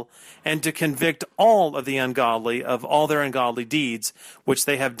all and to convict all of the ungodly of all their ungodly deeds, which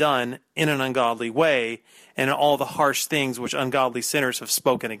they have done in an ungodly way, and in all the harsh things which ungodly sinners have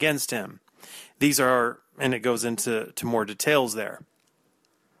spoken against him. These are, and it goes into more details there.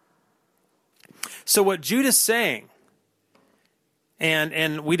 So what Jude is saying,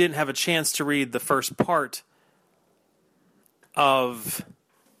 and we didn't have a chance to read the first part of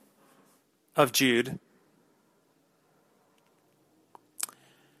Jude,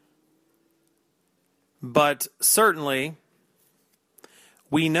 but certainly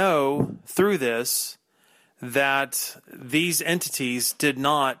we know through this that these entities did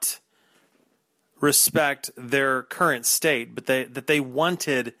not respect their current state, but that they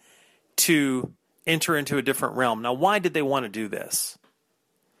wanted to enter into a different realm. Now, why did they want to do this?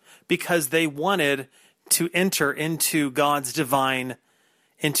 Because they wanted to enter into God's divine,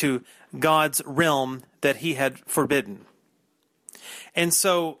 into God's realm that he had forbidden. And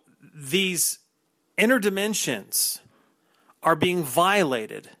so these inner dimensions are being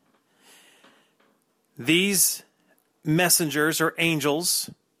violated. These messengers or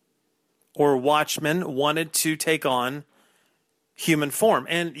angels or watchmen wanted to take on human form.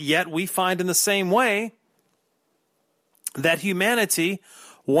 And yet we find in the same way that humanity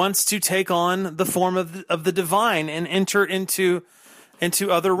wants to take on the form of the divine and enter into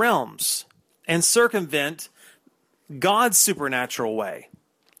other realms and circumvent God's supernatural way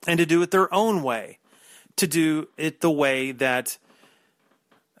and to do it their own way, to do it the way that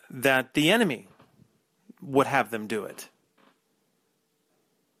the enemy would have them do it.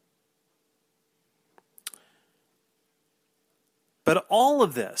 But all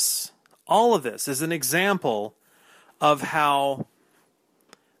of this is an example of how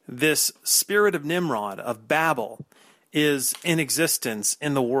this spirit of Nimrod, of Babel, is in existence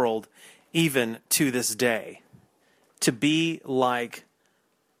in the world even to this day. To be like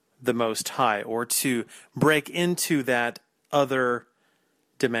the Most High, or to break into that other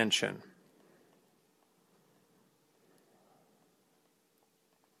dimension.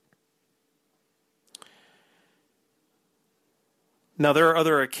 Now, there are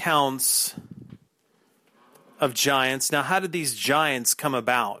other accounts of giants. Now, how did these giants come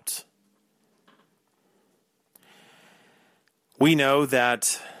about? We know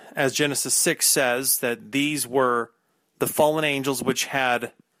that, as Genesis 6 says, that these were the fallen angels which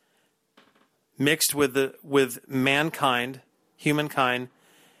had mixed with mankind, humankind,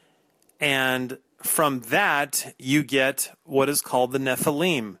 and from that you get what is called the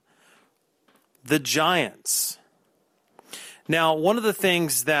Nephilim, the giants. Now, one of the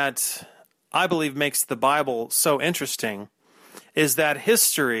things that I believe makes the Bible so interesting is that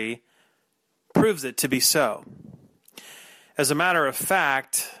history proves it to be so. As a matter of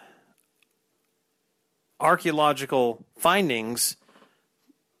fact, archaeological findings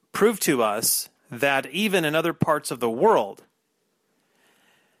prove to us that even in other parts of the world,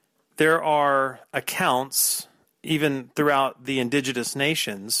 there are accounts, even throughout the indigenous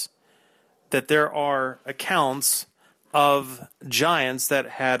nations, that there are accounts of giants that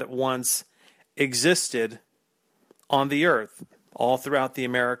had once existed on the earth, all throughout the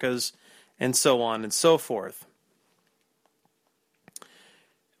Americas, and so on and so forth.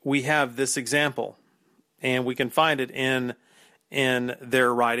 We have this example, and we can find it in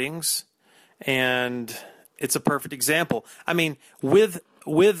their writings, and it's a perfect example. I mean, with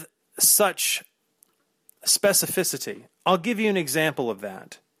such specificity. I'll give you an example of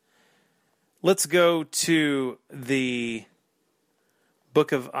that. Let's go to the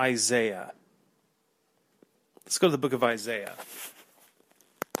book of Isaiah. Let's go to the book of Isaiah.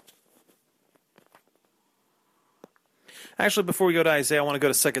 Actually, before we go to Isaiah, I want to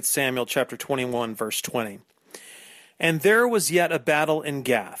go to 2 Samuel chapter 21, verse 20. And there was yet a battle in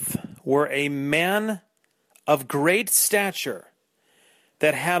Gath, where a man of great stature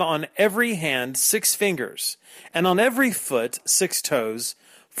that had on every hand 6 fingers, and on every foot 6 toes,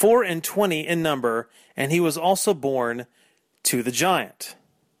 24 in number, and he was also born to the giant.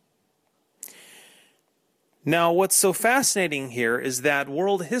 Now, what's so fascinating here is that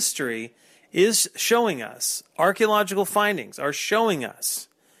world history is showing us, archaeological findings are showing us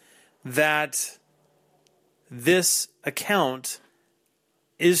that this account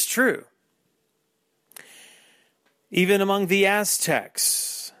is true. Even among the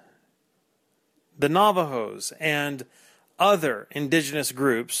Aztecs, the Navajos, and other indigenous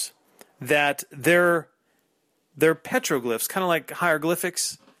groups, that their petroglyphs, kind of like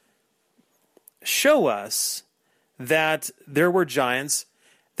hieroglyphics, show us that there were giants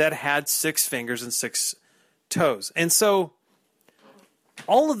that had 6 fingers and 6 toes. And so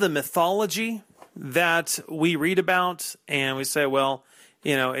all of the mythology that we read about and we say, well,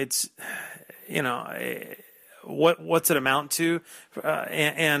 it's, what's it amount to?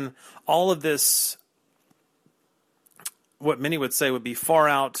 And all of this, what many would say would be far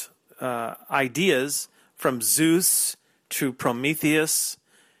out ideas, from Zeus to Prometheus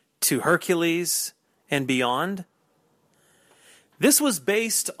to Hercules and beyond. This was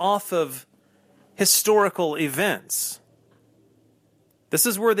based off of historical events. This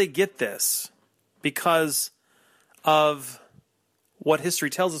is where they get this, because of what history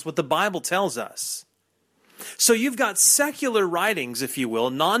tells us, what the Bible tells us. So you've got secular writings, if you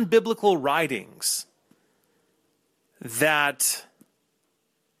will, non-biblical writings that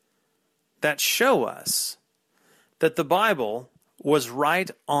show us that the Bible was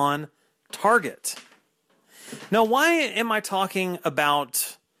right on target. Now, why am I talking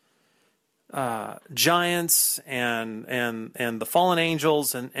about giants and the fallen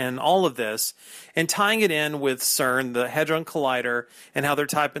angels and all of this, and tying it in with CERN, the Hadron Collider, and how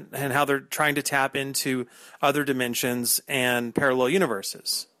they're trying to tap into other dimensions and parallel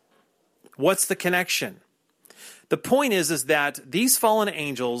universes? What's the connection? The point is that these fallen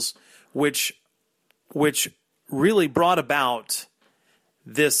angels, which really brought about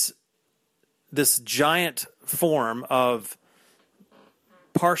this giant form of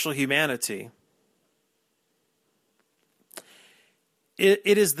partial humanity,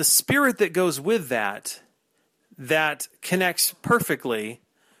 it is the spirit that goes with that connects perfectly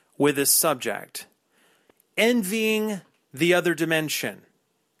with this subject. Envying the other dimension,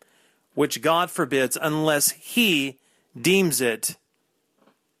 which God forbids unless He deems it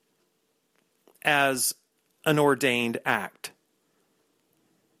as an ordained act.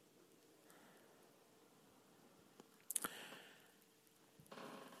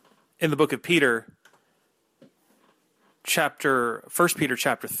 In the book of Peter, 1 Peter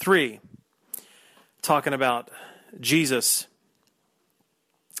chapter 3, talking about Jesus,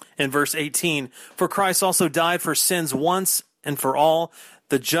 in verse 18, for Christ also died for sins once and for all,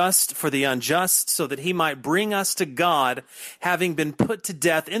 the just for the unjust, so that he might bring us to God, having been put to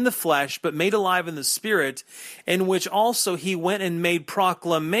death in the flesh, but made alive in the spirit, in which also he went and made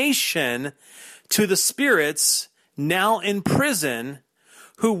proclamation to the spirits now in prison,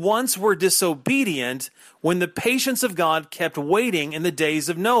 who once were disobedient, when the patience of God kept waiting in the days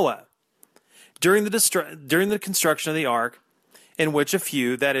of Noah, during the construction of the ark, in which a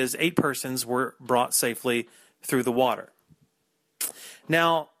few, that is 8 persons, were brought safely through the water.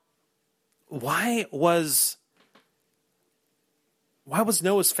 Now, why was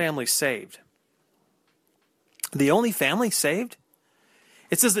Noah's family saved? The only family saved?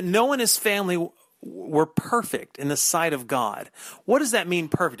 It says that Noah and his family were perfect in the sight of God. What does that mean,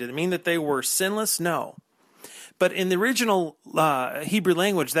 perfect? Does it mean that they were sinless? No. But in the original Hebrew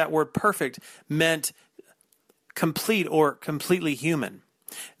language, that word perfect meant complete or completely human.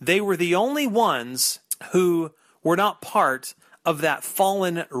 They were the only ones who were not part of that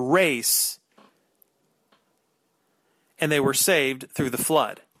fallen race, and they were saved through the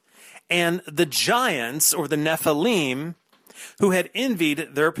flood. And the giants, or the Nephilim, who had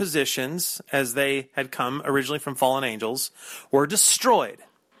envied their positions as they had come originally from fallen angels, were destroyed.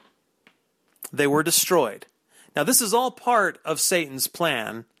 They were destroyed. Now, this is all part of Satan's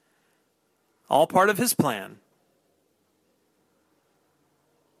plan, all part of his plan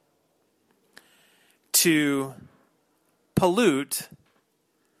to pollute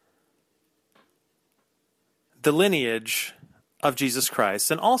the lineage of Jesus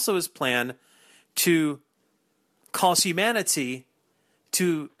Christ, and also his plan to cause humanity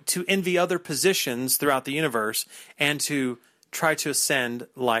to envy other positions throughout the universe and to try to ascend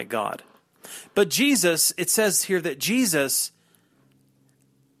like God. But Jesus, it says here that Jesus,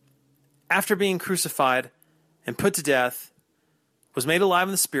 after being crucified and put to death, was made alive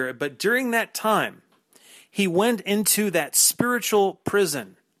in the spirit, but during that time, he went into that spiritual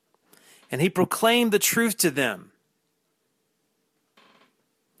prison and he proclaimed the truth to them.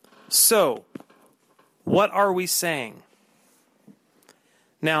 So, what are we saying?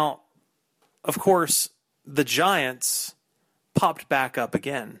 Now, of course, the giants popped back up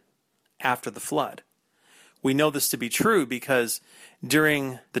again after the flood. We know this to be true because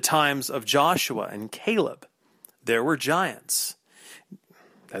during the times of Joshua and Caleb, there were giants.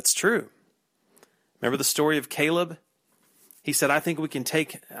 That's true. Remember the story of Caleb? He said, I think we can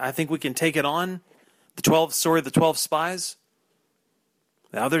take it on. The 12 spies.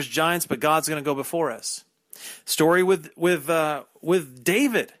 Now there's giants, but God's going to go before us. Story with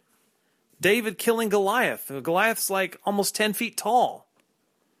David. David killing Goliath. Goliath's like almost 10 feet tall.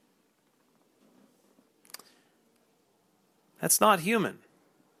 That's not human.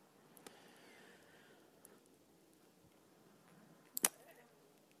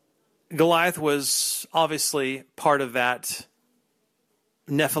 Goliath was obviously part of that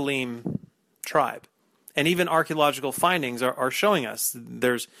Nephilim tribe. And even archaeological findings are showing us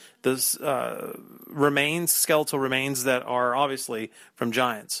there's those skeletal remains that are obviously from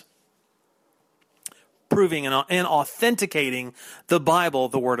giants. Proving and authenticating the Bible,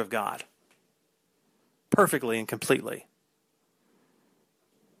 the Word of God. Perfectly and completely.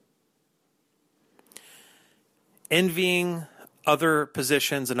 Envying other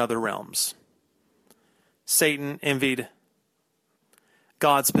positions and other realms. Satan envied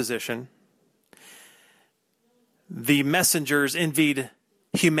God's position. The messengers envied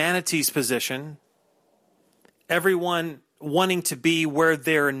humanity's position. Everyone wanting to be where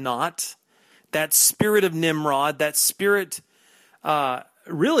they're not. That spirit of Nimrod, that spirit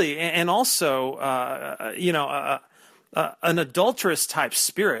really, and also, an adulterous type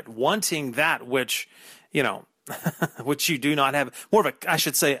spirit, wanting that which, which you do not have, more of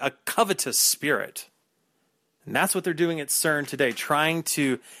a covetous spirit. And that's what they're doing at CERN today, trying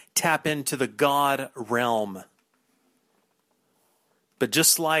to tap into the God realm. But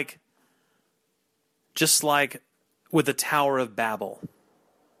just like with the Tower of Babel,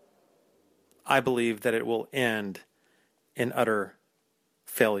 I believe that it will end in utter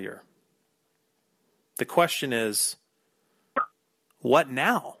failure. The question is, what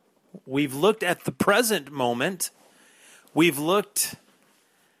now? We've looked at the present moment. We've looked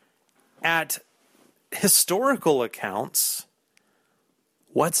at historical accounts.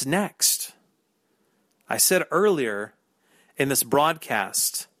 What's next? I said earlier in this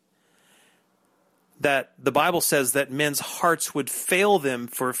broadcast that the Bible says that men's hearts would fail them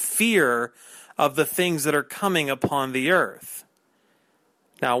for fear of the things that are coming upon the earth.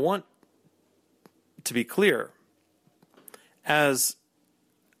 Now, I want to be clear. As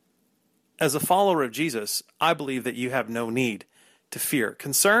a follower of Jesus, I believe that you have no need to fear.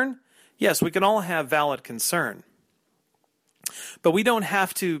 Concern? Yes, we can all have valid concern. But we don't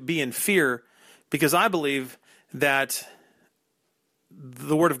have to be in fear, because I believe that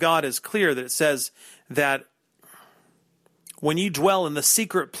the Word of God is clear that it says that when you dwell in the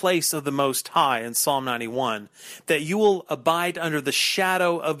secret place of the Most High in Psalm 91, that you will abide under the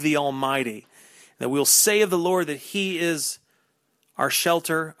shadow of the Almighty, that we'll say of the Lord that He is our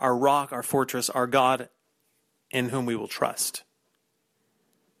shelter, our rock, our fortress, our God, in whom we will trust.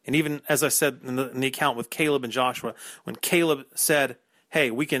 And even as I said in the account with Caleb and Joshua, when Caleb said,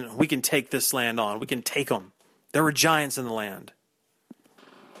 hey, we can take this land on, we can take them. There were giants in the land.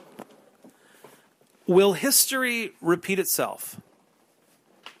 Will history repeat itself?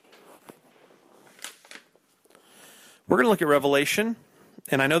 We're going to look at Revelation,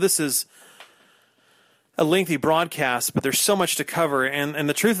 and I know this is a lengthy broadcast, but there's so much to cover, and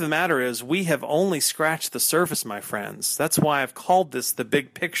the truth of the matter is we have only scratched the surface, my friends. That's why I've called this the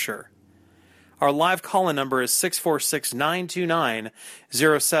big picture. Our live call-in number is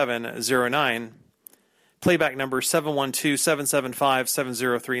 646-929-0709. Playback number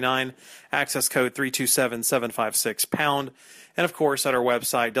 712-775-7039. Access code 327-756#. And of course at our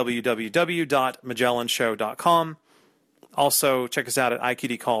website, www.magellanshow.com. Also check us out at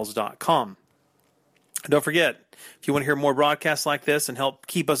iqdcalls.com. Don't forget, if you want to hear more broadcasts like this and help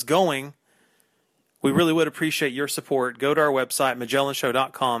keep us going, we really would appreciate your support. Go to our website,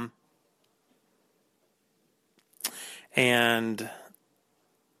 Magellanshow.com, and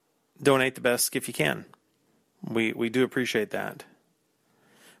donate the best if you can. We do appreciate that.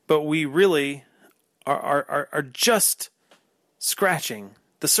 But we really are just scratching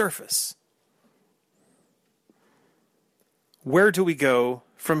the surface. Where do we go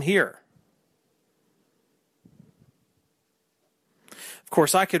from here? Of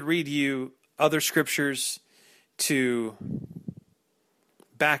course, I could read you other scriptures to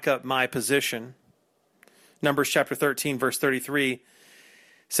back up my position. Numbers chapter 13, verse 33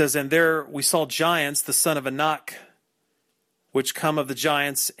 says, and there we saw giants, the son of Anak, which come of the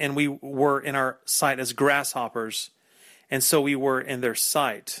giants, and we were in our sight as grasshoppers, and so we were in their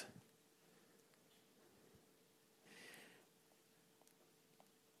sight.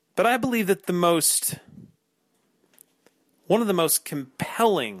 But I believe that one of the most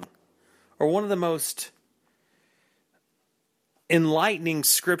compelling, or one of the most enlightening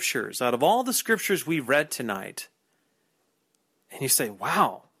scriptures out of all the scriptures we've read tonight, and you say,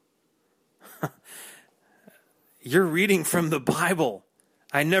 wow, you're reading from the Bible.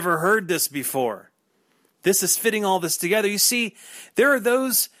 I never heard this before. This is fitting all this together. You see, there are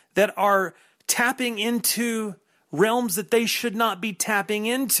those that are tapping into realms that they should not be tapping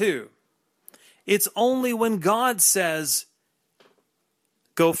into. It's only when God says,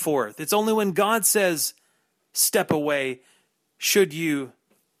 go forth. It's only when God says, step away, should you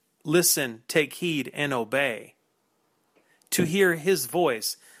listen, take heed, and obey. To hear His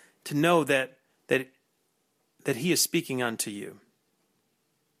voice, to know that He is speaking unto you.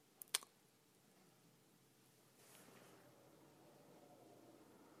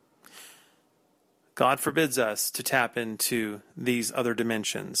 God forbids us to tap into these other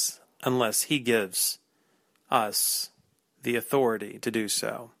dimensions unless He gives us the authority to do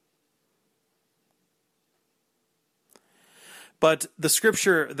so. But the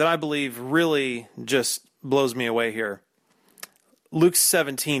scripture that I believe really just blows me away here, Luke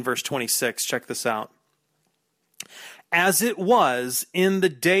 17, verse 26, check this out. As it was in the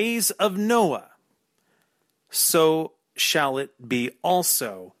days of Noah, so shall it be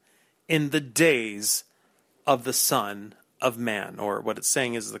also in the days of the Son of Man, or what it's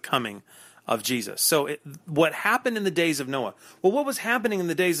saying is the coming of Jesus. So what happened in the days of Noah? Well, what was happening in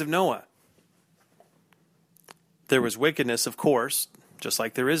the days of Noah? There was wickedness, of course, just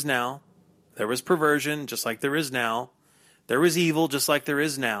like there is now. There was perversion, just like there is now. There was evil, just like there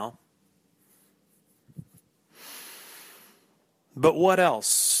is now. But what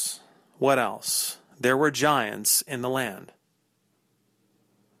else? What else? There were giants in the land.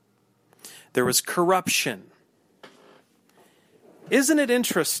 There was corruption. Isn't it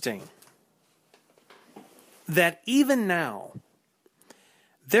interesting that even now,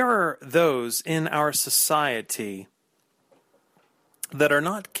 there are those in our society that are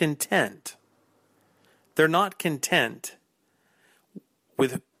not content. They're not content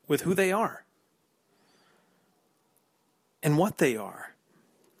with who they are and what they are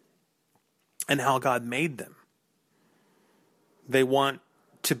and how God made them. They want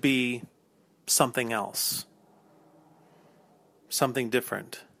to be something else, something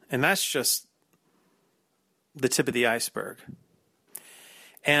different. And that's just the tip of the iceberg.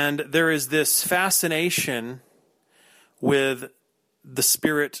 And there is this fascination with the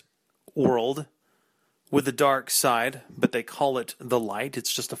spirit world, with the dark side, but they call it the light.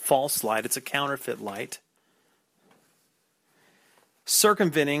 It's just a false light. It's a counterfeit light.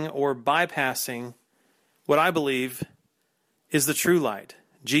 Circumventing or bypassing what I believe is the true light.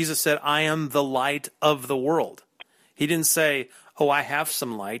 Jesus said, I am the light of the world. He didn't say, oh, I have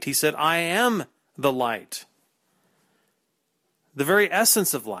some light. He said, I am the light. The very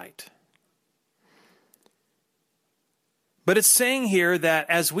essence of light. But it's saying here that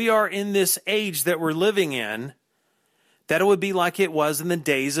as we are in this age that we're living in, that it would be like it was in the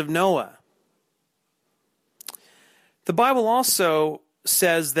days of Noah. The Bible also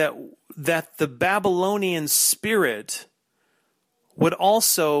says that the Babylonian spirit would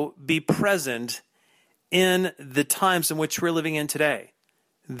also be present in the times in which we're living in today,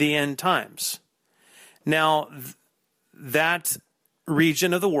 the end times. Now, that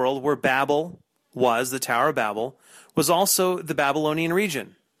region of the world where Babel was, the Tower of Babel, was also the Babylonian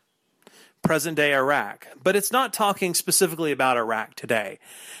region, present-day Iraq. But it's not talking specifically about Iraq today.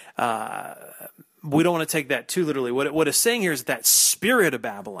 We don't want to take that too literally. What it's saying here is that spirit of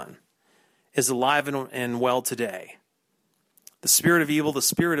Babylon is alive and well today. The spirit of evil, the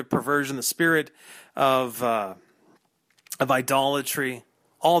spirit of perversion, the spirit of idolatry,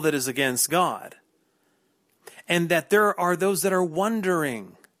 all that is against God. And that there are those that are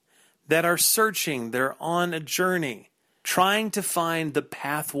wondering, that are searching, they're on a journey, trying to find the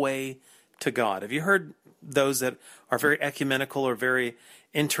pathway to God. Have you heard those that are very ecumenical or very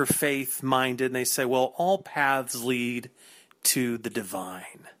interfaith minded, and they say, well, all paths lead to the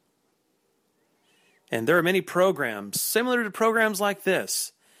divine. And there are many programs, similar to programs like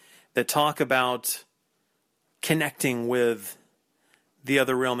this, that talk about connecting with the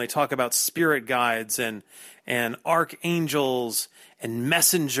other realm. They talk about spirit guides and archangels and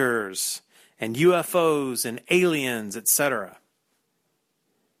messengers and UFOs and aliens, etc.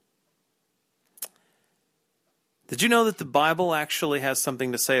 Did you know that the Bible actually has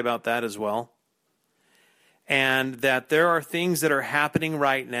something to say about that as well? And that there are things that are happening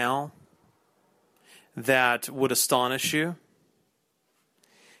right now that would astonish you?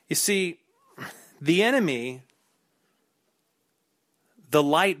 You see, the enemy, the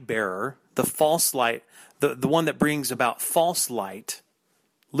light bearer, the false light, the one that brings about false light,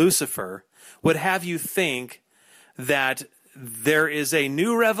 Lucifer, would have you think that there is a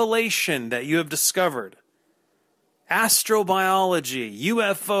new revelation that you have discovered. Astrobiology,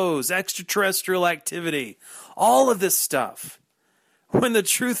 UFOs, extraterrestrial activity, all of this stuff. When the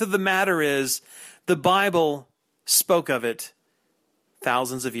truth of the matter is, the Bible spoke of it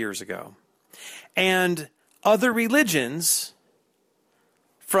thousands of years ago. And other religions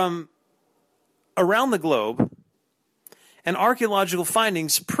from around the globe and archaeological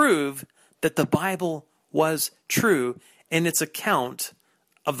findings prove that the Bible was true in its account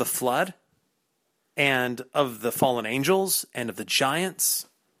of the flood and of the fallen angels and of the giants.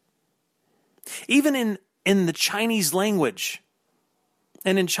 Even in the Chinese language.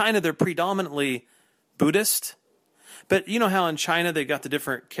 And in China, they're predominantly Buddhist. But you know how in China they got the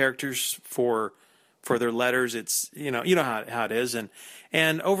different characters for their letters. It's you know how it is.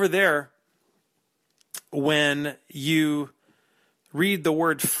 And over there, when you read the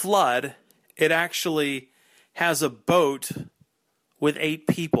word flood, it actually has a boat with 8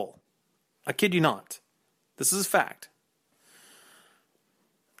 people. I kid you not. This is a fact.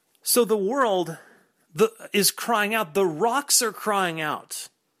 So the world is crying out. The rocks are crying out.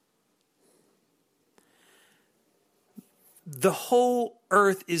 The whole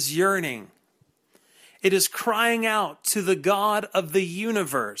earth is yearning. It is crying out to the God of the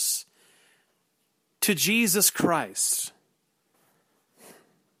universe, to Jesus Christ.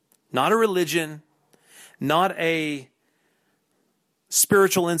 Not a religion, not a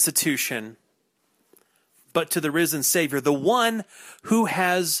spiritual institution, but to the risen Savior, the one who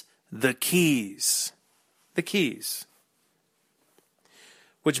has the keys. The keys.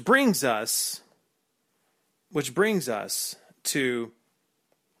 Which brings us to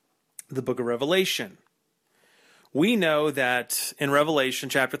the book of Revelation. We know that in Revelation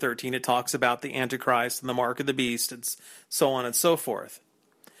chapter 13, it talks about the Antichrist and the mark of the beast and so on and so forth.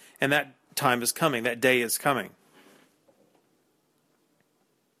 And that time is coming. That day is coming.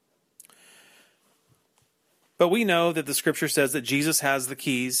 But we know that the scripture says that Jesus has the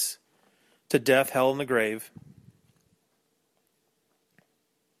keys to death, hell, and the grave.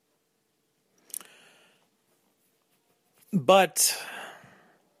 But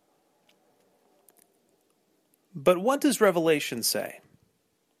what does Revelation say?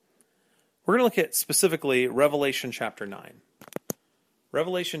 We're going to look at specifically Revelation chapter 9.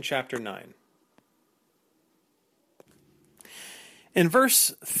 Revelation chapter 9. In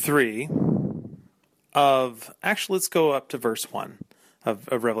verse 3, let's go up to verse 1 of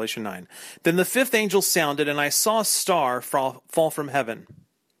Revelation 9. Then the fifth angel sounded, and I saw a star fall from heaven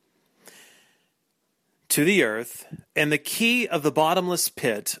to the earth, and the key of the bottomless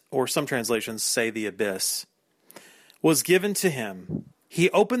pit, or some translations say the abyss, was given to him. He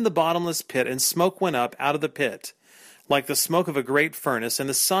opened the bottomless pit, and smoke went up out of the pit, like the smoke of a great furnace, and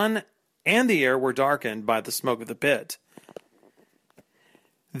the sun and the air were darkened by the smoke of the pit.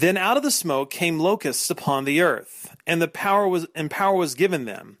 Then out of the smoke came locusts upon the earth, and power was given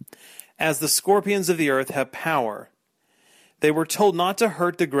them, as the scorpions of the earth have power. They were told not to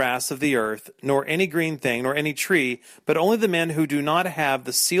hurt the grass of the earth, nor any green thing, nor any tree, but only the men who do not have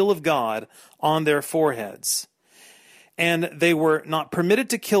the seal of God on their foreheads. And they were not permitted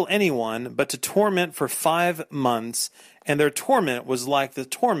to kill anyone, but to torment for 5 months, and their torment was like the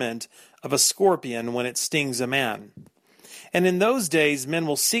torment of a scorpion when it stings a man. And in those days men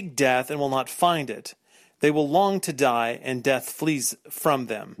will seek death and will not find it. They will long to die, and death flees from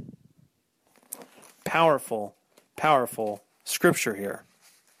them. Powerful, powerful scripture here.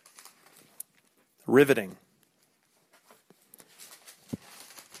 Riveting.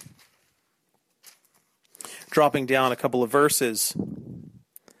 Dropping down a couple of verses.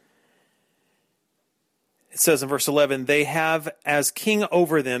 It says in verse 11, they have as king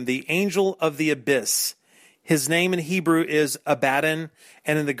over them the angel of the abyss. His name in Hebrew is Abaddon,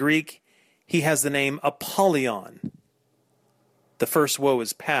 and in the Greek he has the name Apollyon. The first woe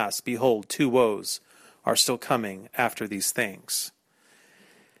is past. Behold, 2 woes are still coming after these things.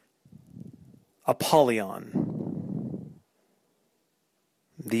 Apollyon,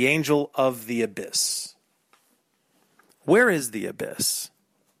 the angel of the abyss. Where is the abyss?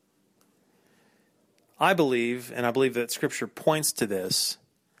 I believe, and I believe that Scripture points to this,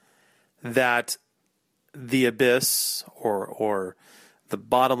 that the abyss or the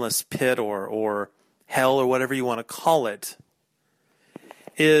bottomless pit or hell or whatever you want to call it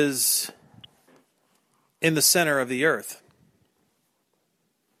is in the center of the earth.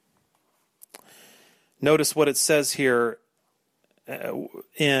 Notice what it says here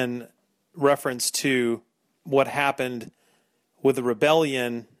in reference to what happened with the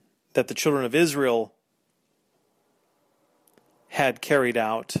rebellion that the children of Israel had carried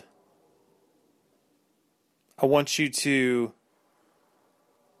out. I want you to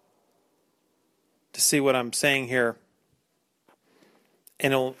see what I'm saying here,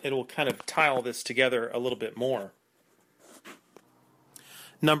 and it'll kind of tie all this together a little bit more.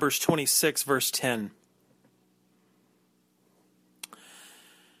 Numbers 26, verse 10.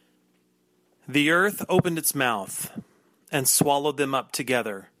 The earth opened its mouth and swallowed them up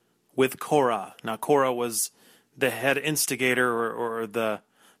together with Korah. Now, Korah was the head instigator or the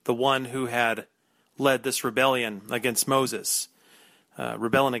one who had led this rebellion against Moses,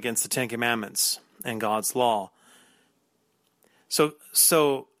 rebelling against the Ten Commandments and God's law.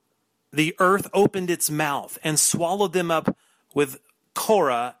 So the earth opened its mouth and swallowed them up with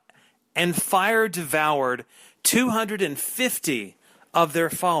Korah, and fire devoured 250 of their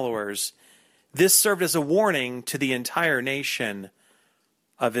followers. This served as a warning to the entire nation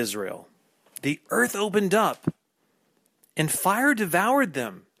of Israel. The earth opened up and fire devoured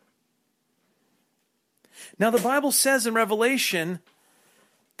them. Now the Bible says in Revelation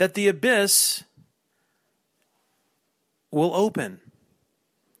that the abyss will open,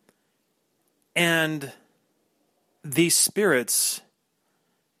 and these spirits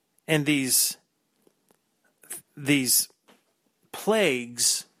and these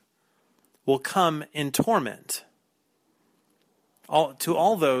plagues will come in torment to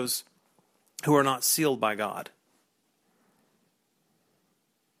all those who are not sealed by God.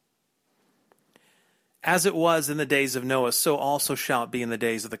 As it was in the days of Noah, so also shall it be in the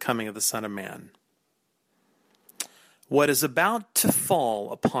days of the coming of the Son of Man. What is about to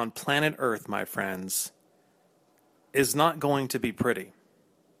fall upon planet Earth, my friends, is not going to be pretty.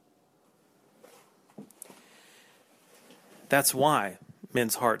 That's why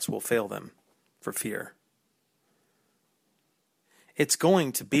men's hearts will fail them for fear. It's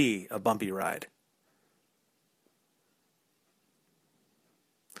going to be a bumpy ride.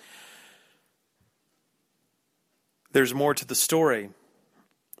 There's more to the story.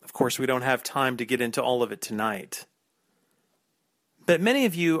 Of course, we don't have time to get into all of it tonight. But many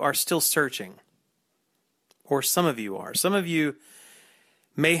of you are still searching. Or some of you are. Some of you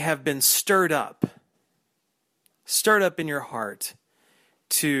may have been stirred up in your heart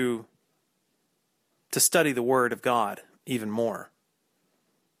to study the Word of God even more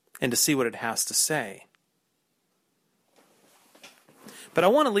and to see what it has to say. But I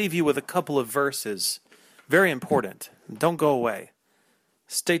want to leave you with a couple of verses, very important. Don't go away.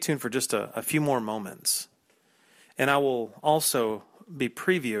 Stay tuned for just a few more moments. And I will also be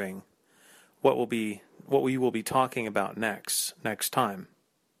previewing what we will be talking about next time.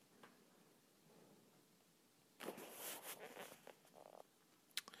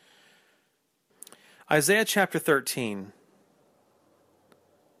 Isaiah chapter 13,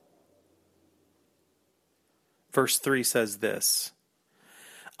 verse 3 says this: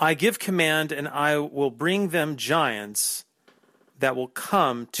 I give command, and I will bring them giants that will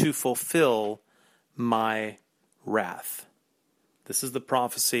come to fulfill my wrath. This is the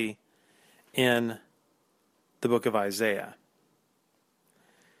prophecy in the book of Isaiah.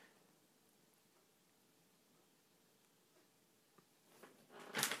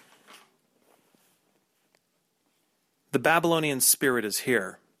 The Babylonian spirit is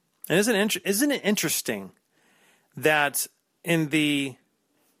here. And isn't it interesting that in the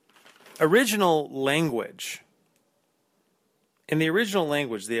original language, the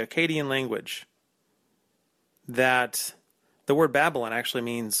Akkadian language, that the word Babylon actually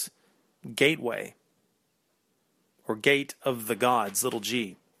means gateway, or gate of the gods, little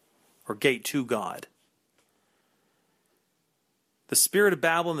g, or gate to God. The spirit of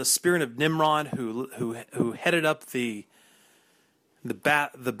Babylon, the spirit of Nimrod, who headed up the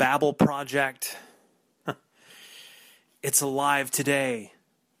Babel project, it's alive today.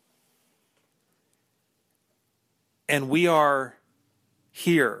 And we are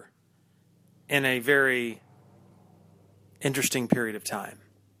here in a very interesting period of time.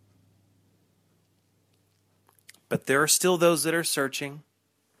 But there are still those that are searching,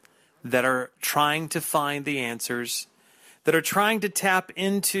 that are trying to find the answers, that are trying to tap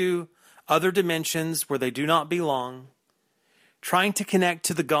into other dimensions where they do not belong, trying to connect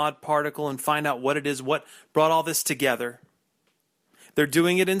to the God particle and find out what it is, what brought all this together. They're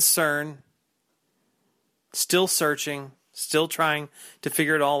doing it in CERN, still searching, still trying to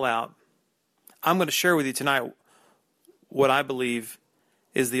figure it all out. I'm going to share with you tonight what I believe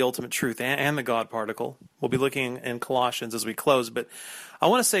is the ultimate truth and the God particle. We'll be looking in Colossians as we close, but I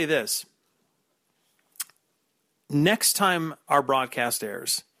want to say this. Next time our broadcast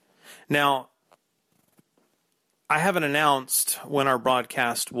airs, now, I haven't announced when our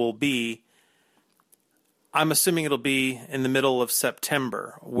broadcast will be. I'm assuming it'll be in the middle of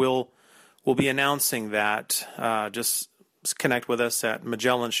September. We'll be announcing that. Just connect with us at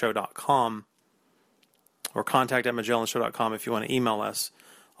Magellanshow.com or contact at Magellanshow.com if you want to email us.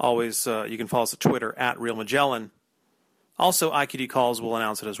 Always, you can follow us at Twitter at Real Magellan. Also, IQD Calls will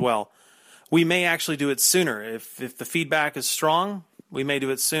announce it as well. We may actually do it sooner. If the feedback is strong, we may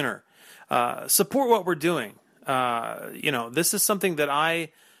do it sooner. Support what we're doing. This is something that I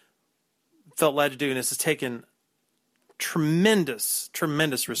felt led to do, and this has taken tremendous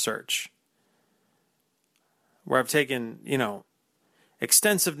research, where I've taken,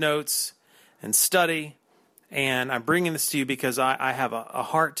 extensive notes and study, and I'm bringing this to you because I have a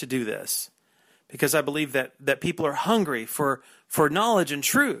heart to do this, because I believe that people are hungry for knowledge and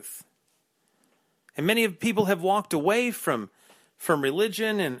truth. And many of people have walked away from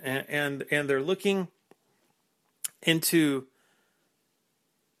religion and they're looking into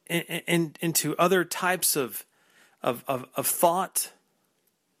other types of thought,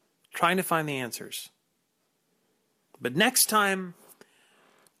 trying to find the answers. But next time,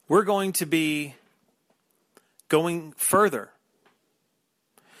 we're going to be going further.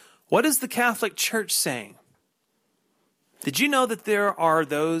 What is the Catholic Church saying? Did you know that there are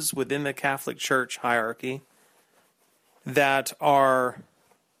those within the Catholic Church hierarchy that are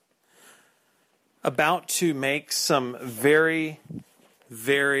about to make some very,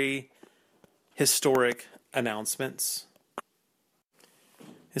 very historic announcements?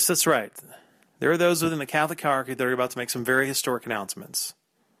 Yes, that's right. There are those within the Catholic hierarchy that are about to make some very historic announcements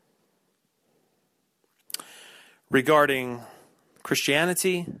regarding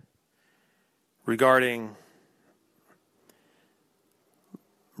Christianity, regarding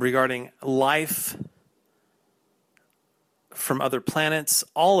life from other planets,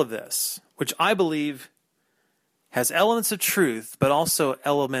 all of this, which I believe has elements of truth, but also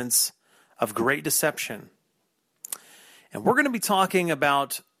elements of great deception. And we're going to be talking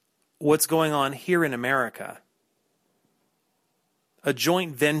about what's going on here in America, a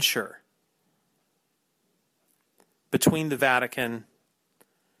joint venture between the Vatican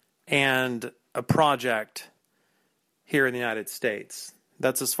and a project here in the United States.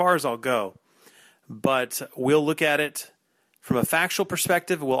 That's as far as I'll go. But we'll look at it from a factual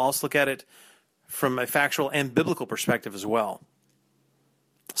perspective. We'll also look at it from a factual and biblical perspective as well.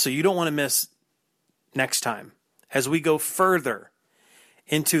 So you don't want to miss next time as we go further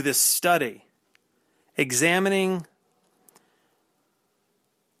into this study, examining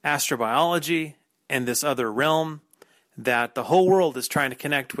astrobiology and this other realm that the whole world is trying to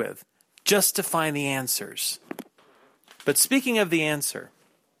connect with just to find the answers. But speaking of the answer,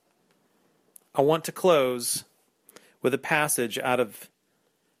 I want to close with a passage out of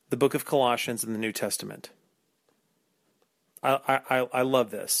the book of Colossians in the New Testament. I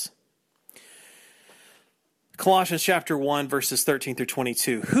love this. Colossians chapter 1, verses 13 through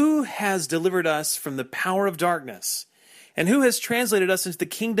 22. Who has delivered us from the power of darkness, and who has translated us into the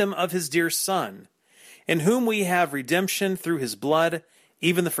kingdom of his dear Son, in whom we have redemption through his blood,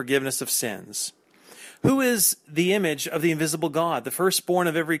 even the forgiveness of sins? Who is the image of the invisible God, the firstborn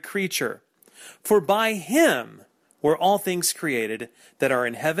of every creature? For by him were all things created that are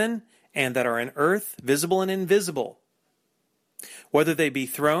in heaven and that are in earth, visible and invisible. Whether they be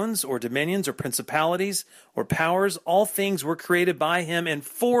thrones or dominions or principalities or powers, all things were created by him and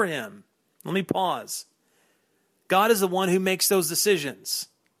for him. Let me pause. God is the one who makes those decisions,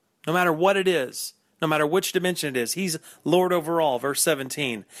 no matter what it is, no matter which dimension it is. He's Lord over all, verse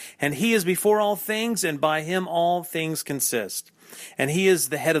 17. And he is before all things, and by him all things consist. And he is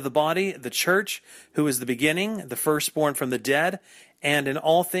the head of the body, the church, who is the beginning, the firstborn from the dead, and in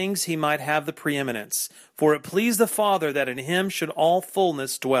all things he might have the preeminence. For it pleased the Father that in him should all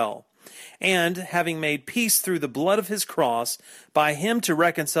fullness dwell. And, having made peace through the blood of his cross, by him to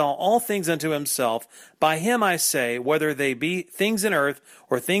reconcile all things unto himself, by him I say, whether they be things in earth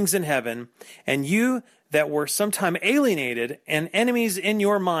or things in heaven, and you that were sometime alienated and enemies in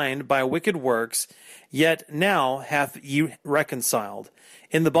your mind by wicked works, yet now hath you reconciled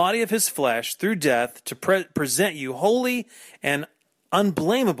in the body of his flesh through death, to present you holy and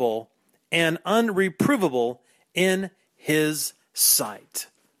unblameable and unreprovable in his sight.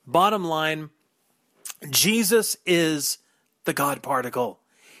 Bottom line, Jesus is the God particle.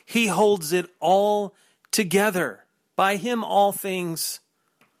 He holds it all together. By him all things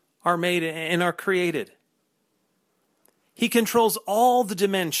are made and are created. He controls all the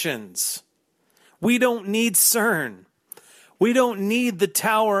dimensions. We don't need CERN. We don't need the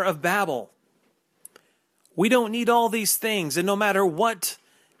Tower of Babel. We don't need all these things, and no matter what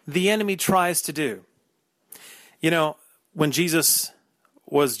the enemy tries to do. You know, when Jesus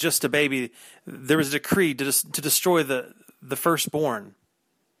was just a baby, there was a decree to destroy the firstborn.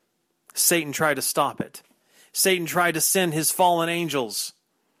 Satan tried to stop it. Satan tried to send his fallen angels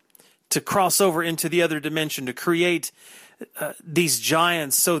to cross over into the other dimension, to create these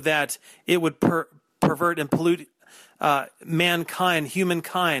giants so that it would pervert and pollute mankind,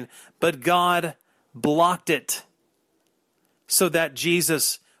 humankind. But God blocked it so that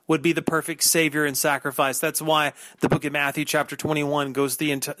Jesus would be the perfect Savior and sacrifice. That's why the book of Matthew chapter 21 goes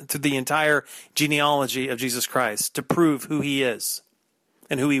to the entire genealogy of Jesus Christ to prove who he is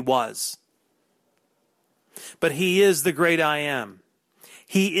and who he was. But he is the great I am.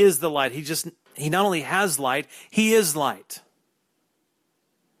 He is the light. He not only has light, he is light.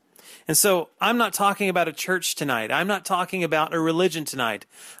 And so I'm not talking about a church tonight. I'm not talking about a religion tonight.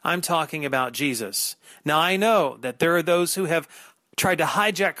 I'm talking about Jesus. Now I know that there are those who have tried to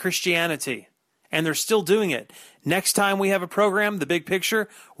hijack Christianity, and they're still doing it. Next time we have a program, The Big Picture,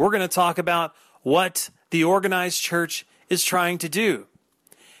 we're going to talk about what the organized church is trying to do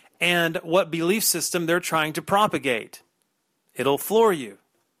and what belief system they're trying to propagate. It'll floor you.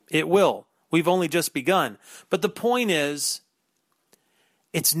 It will. We've only just begun. But the point is,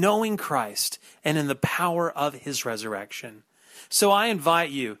 it's knowing Christ and in the power of his resurrection. So I invite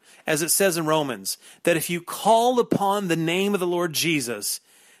you, as it says in Romans, that if you call upon the name of the Lord Jesus,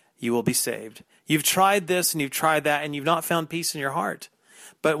 you will be saved. You've tried this and you've tried that and you've not found peace in your heart.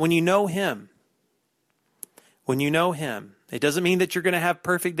 But when you know him, it doesn't mean that you're going to have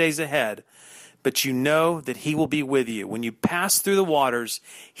perfect days ahead, but you know that he will be with you. When you pass through the waters,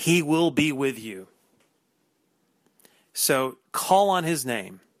 he will be with you. So call on his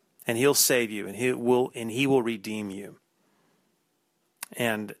name and he'll save you and he will redeem you.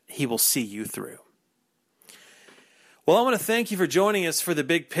 And he will see you through. Well, I want to thank you for joining us for The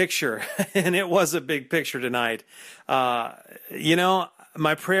Big Picture. And it was a big picture tonight.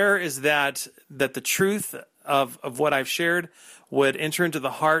 My prayer is that the truth of what I've shared would enter into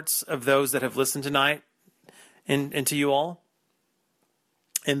the hearts of those that have listened tonight and to you all.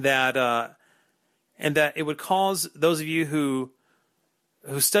 And that it would cause those of you who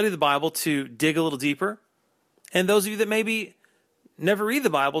study the Bible to dig a little deeper. And those of you that maybe never read the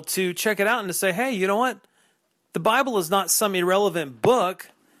Bible to check it out and to say, hey, you know what? The Bible is not some irrelevant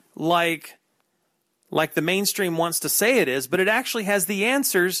book like the mainstream wants to say it is, but it actually has the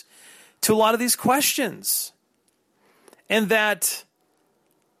answers to a lot of these questions. And that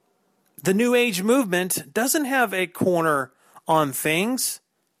the New Age movement doesn't have a corner on things.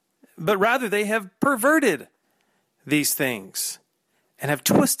 but rather they have perverted these things and have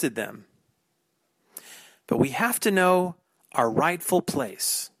twisted them. But we have to know our rightful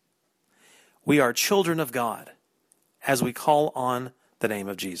place. We are children of God as we call on the name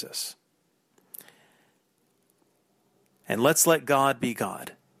of Jesus. And let's let God be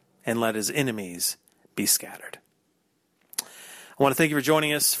God and let his enemies be scattered. I want to thank you for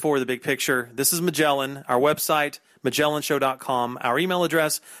joining us for The Big Picture. This is Magellan. Our website, MagellanShow.com. Our email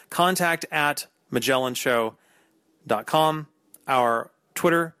address, contact@MagellanShow.com. Our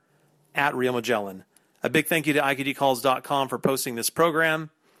Twitter, @RealMagellan. A big thank you to IQDcalls.com for posting this program.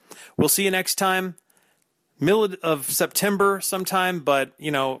 We'll see you next time, middle of September sometime, but,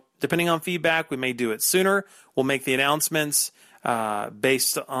 depending on feedback, we may do it sooner. We'll make the announcements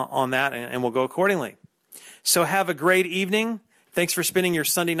based on that, and we'll go accordingly. So have a great evening. Thanks for spending your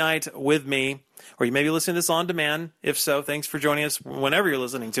Sunday night with me, or you may be listening to this on demand. If so, thanks for joining us whenever you're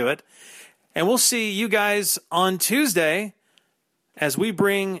listening to it. And we'll see you guys on Tuesday as we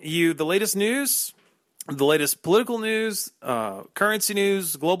bring you the latest news, the latest political news, currency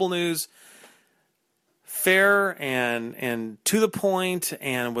news, global news, fair and to the point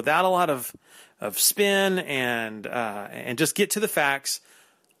and without a lot of spin and just get to the facts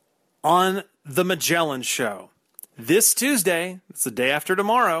on the Magellan Show. This Tuesday, it's the day after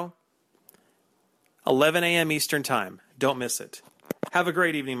tomorrow, 11 a.m. Eastern Time. Don't miss it. Have a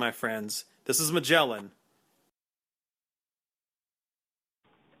great evening, my friends. This is Magellan.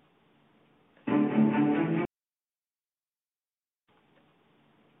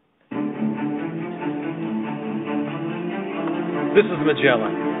 This is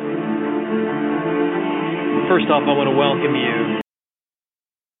Magellan. First off, I want to welcome you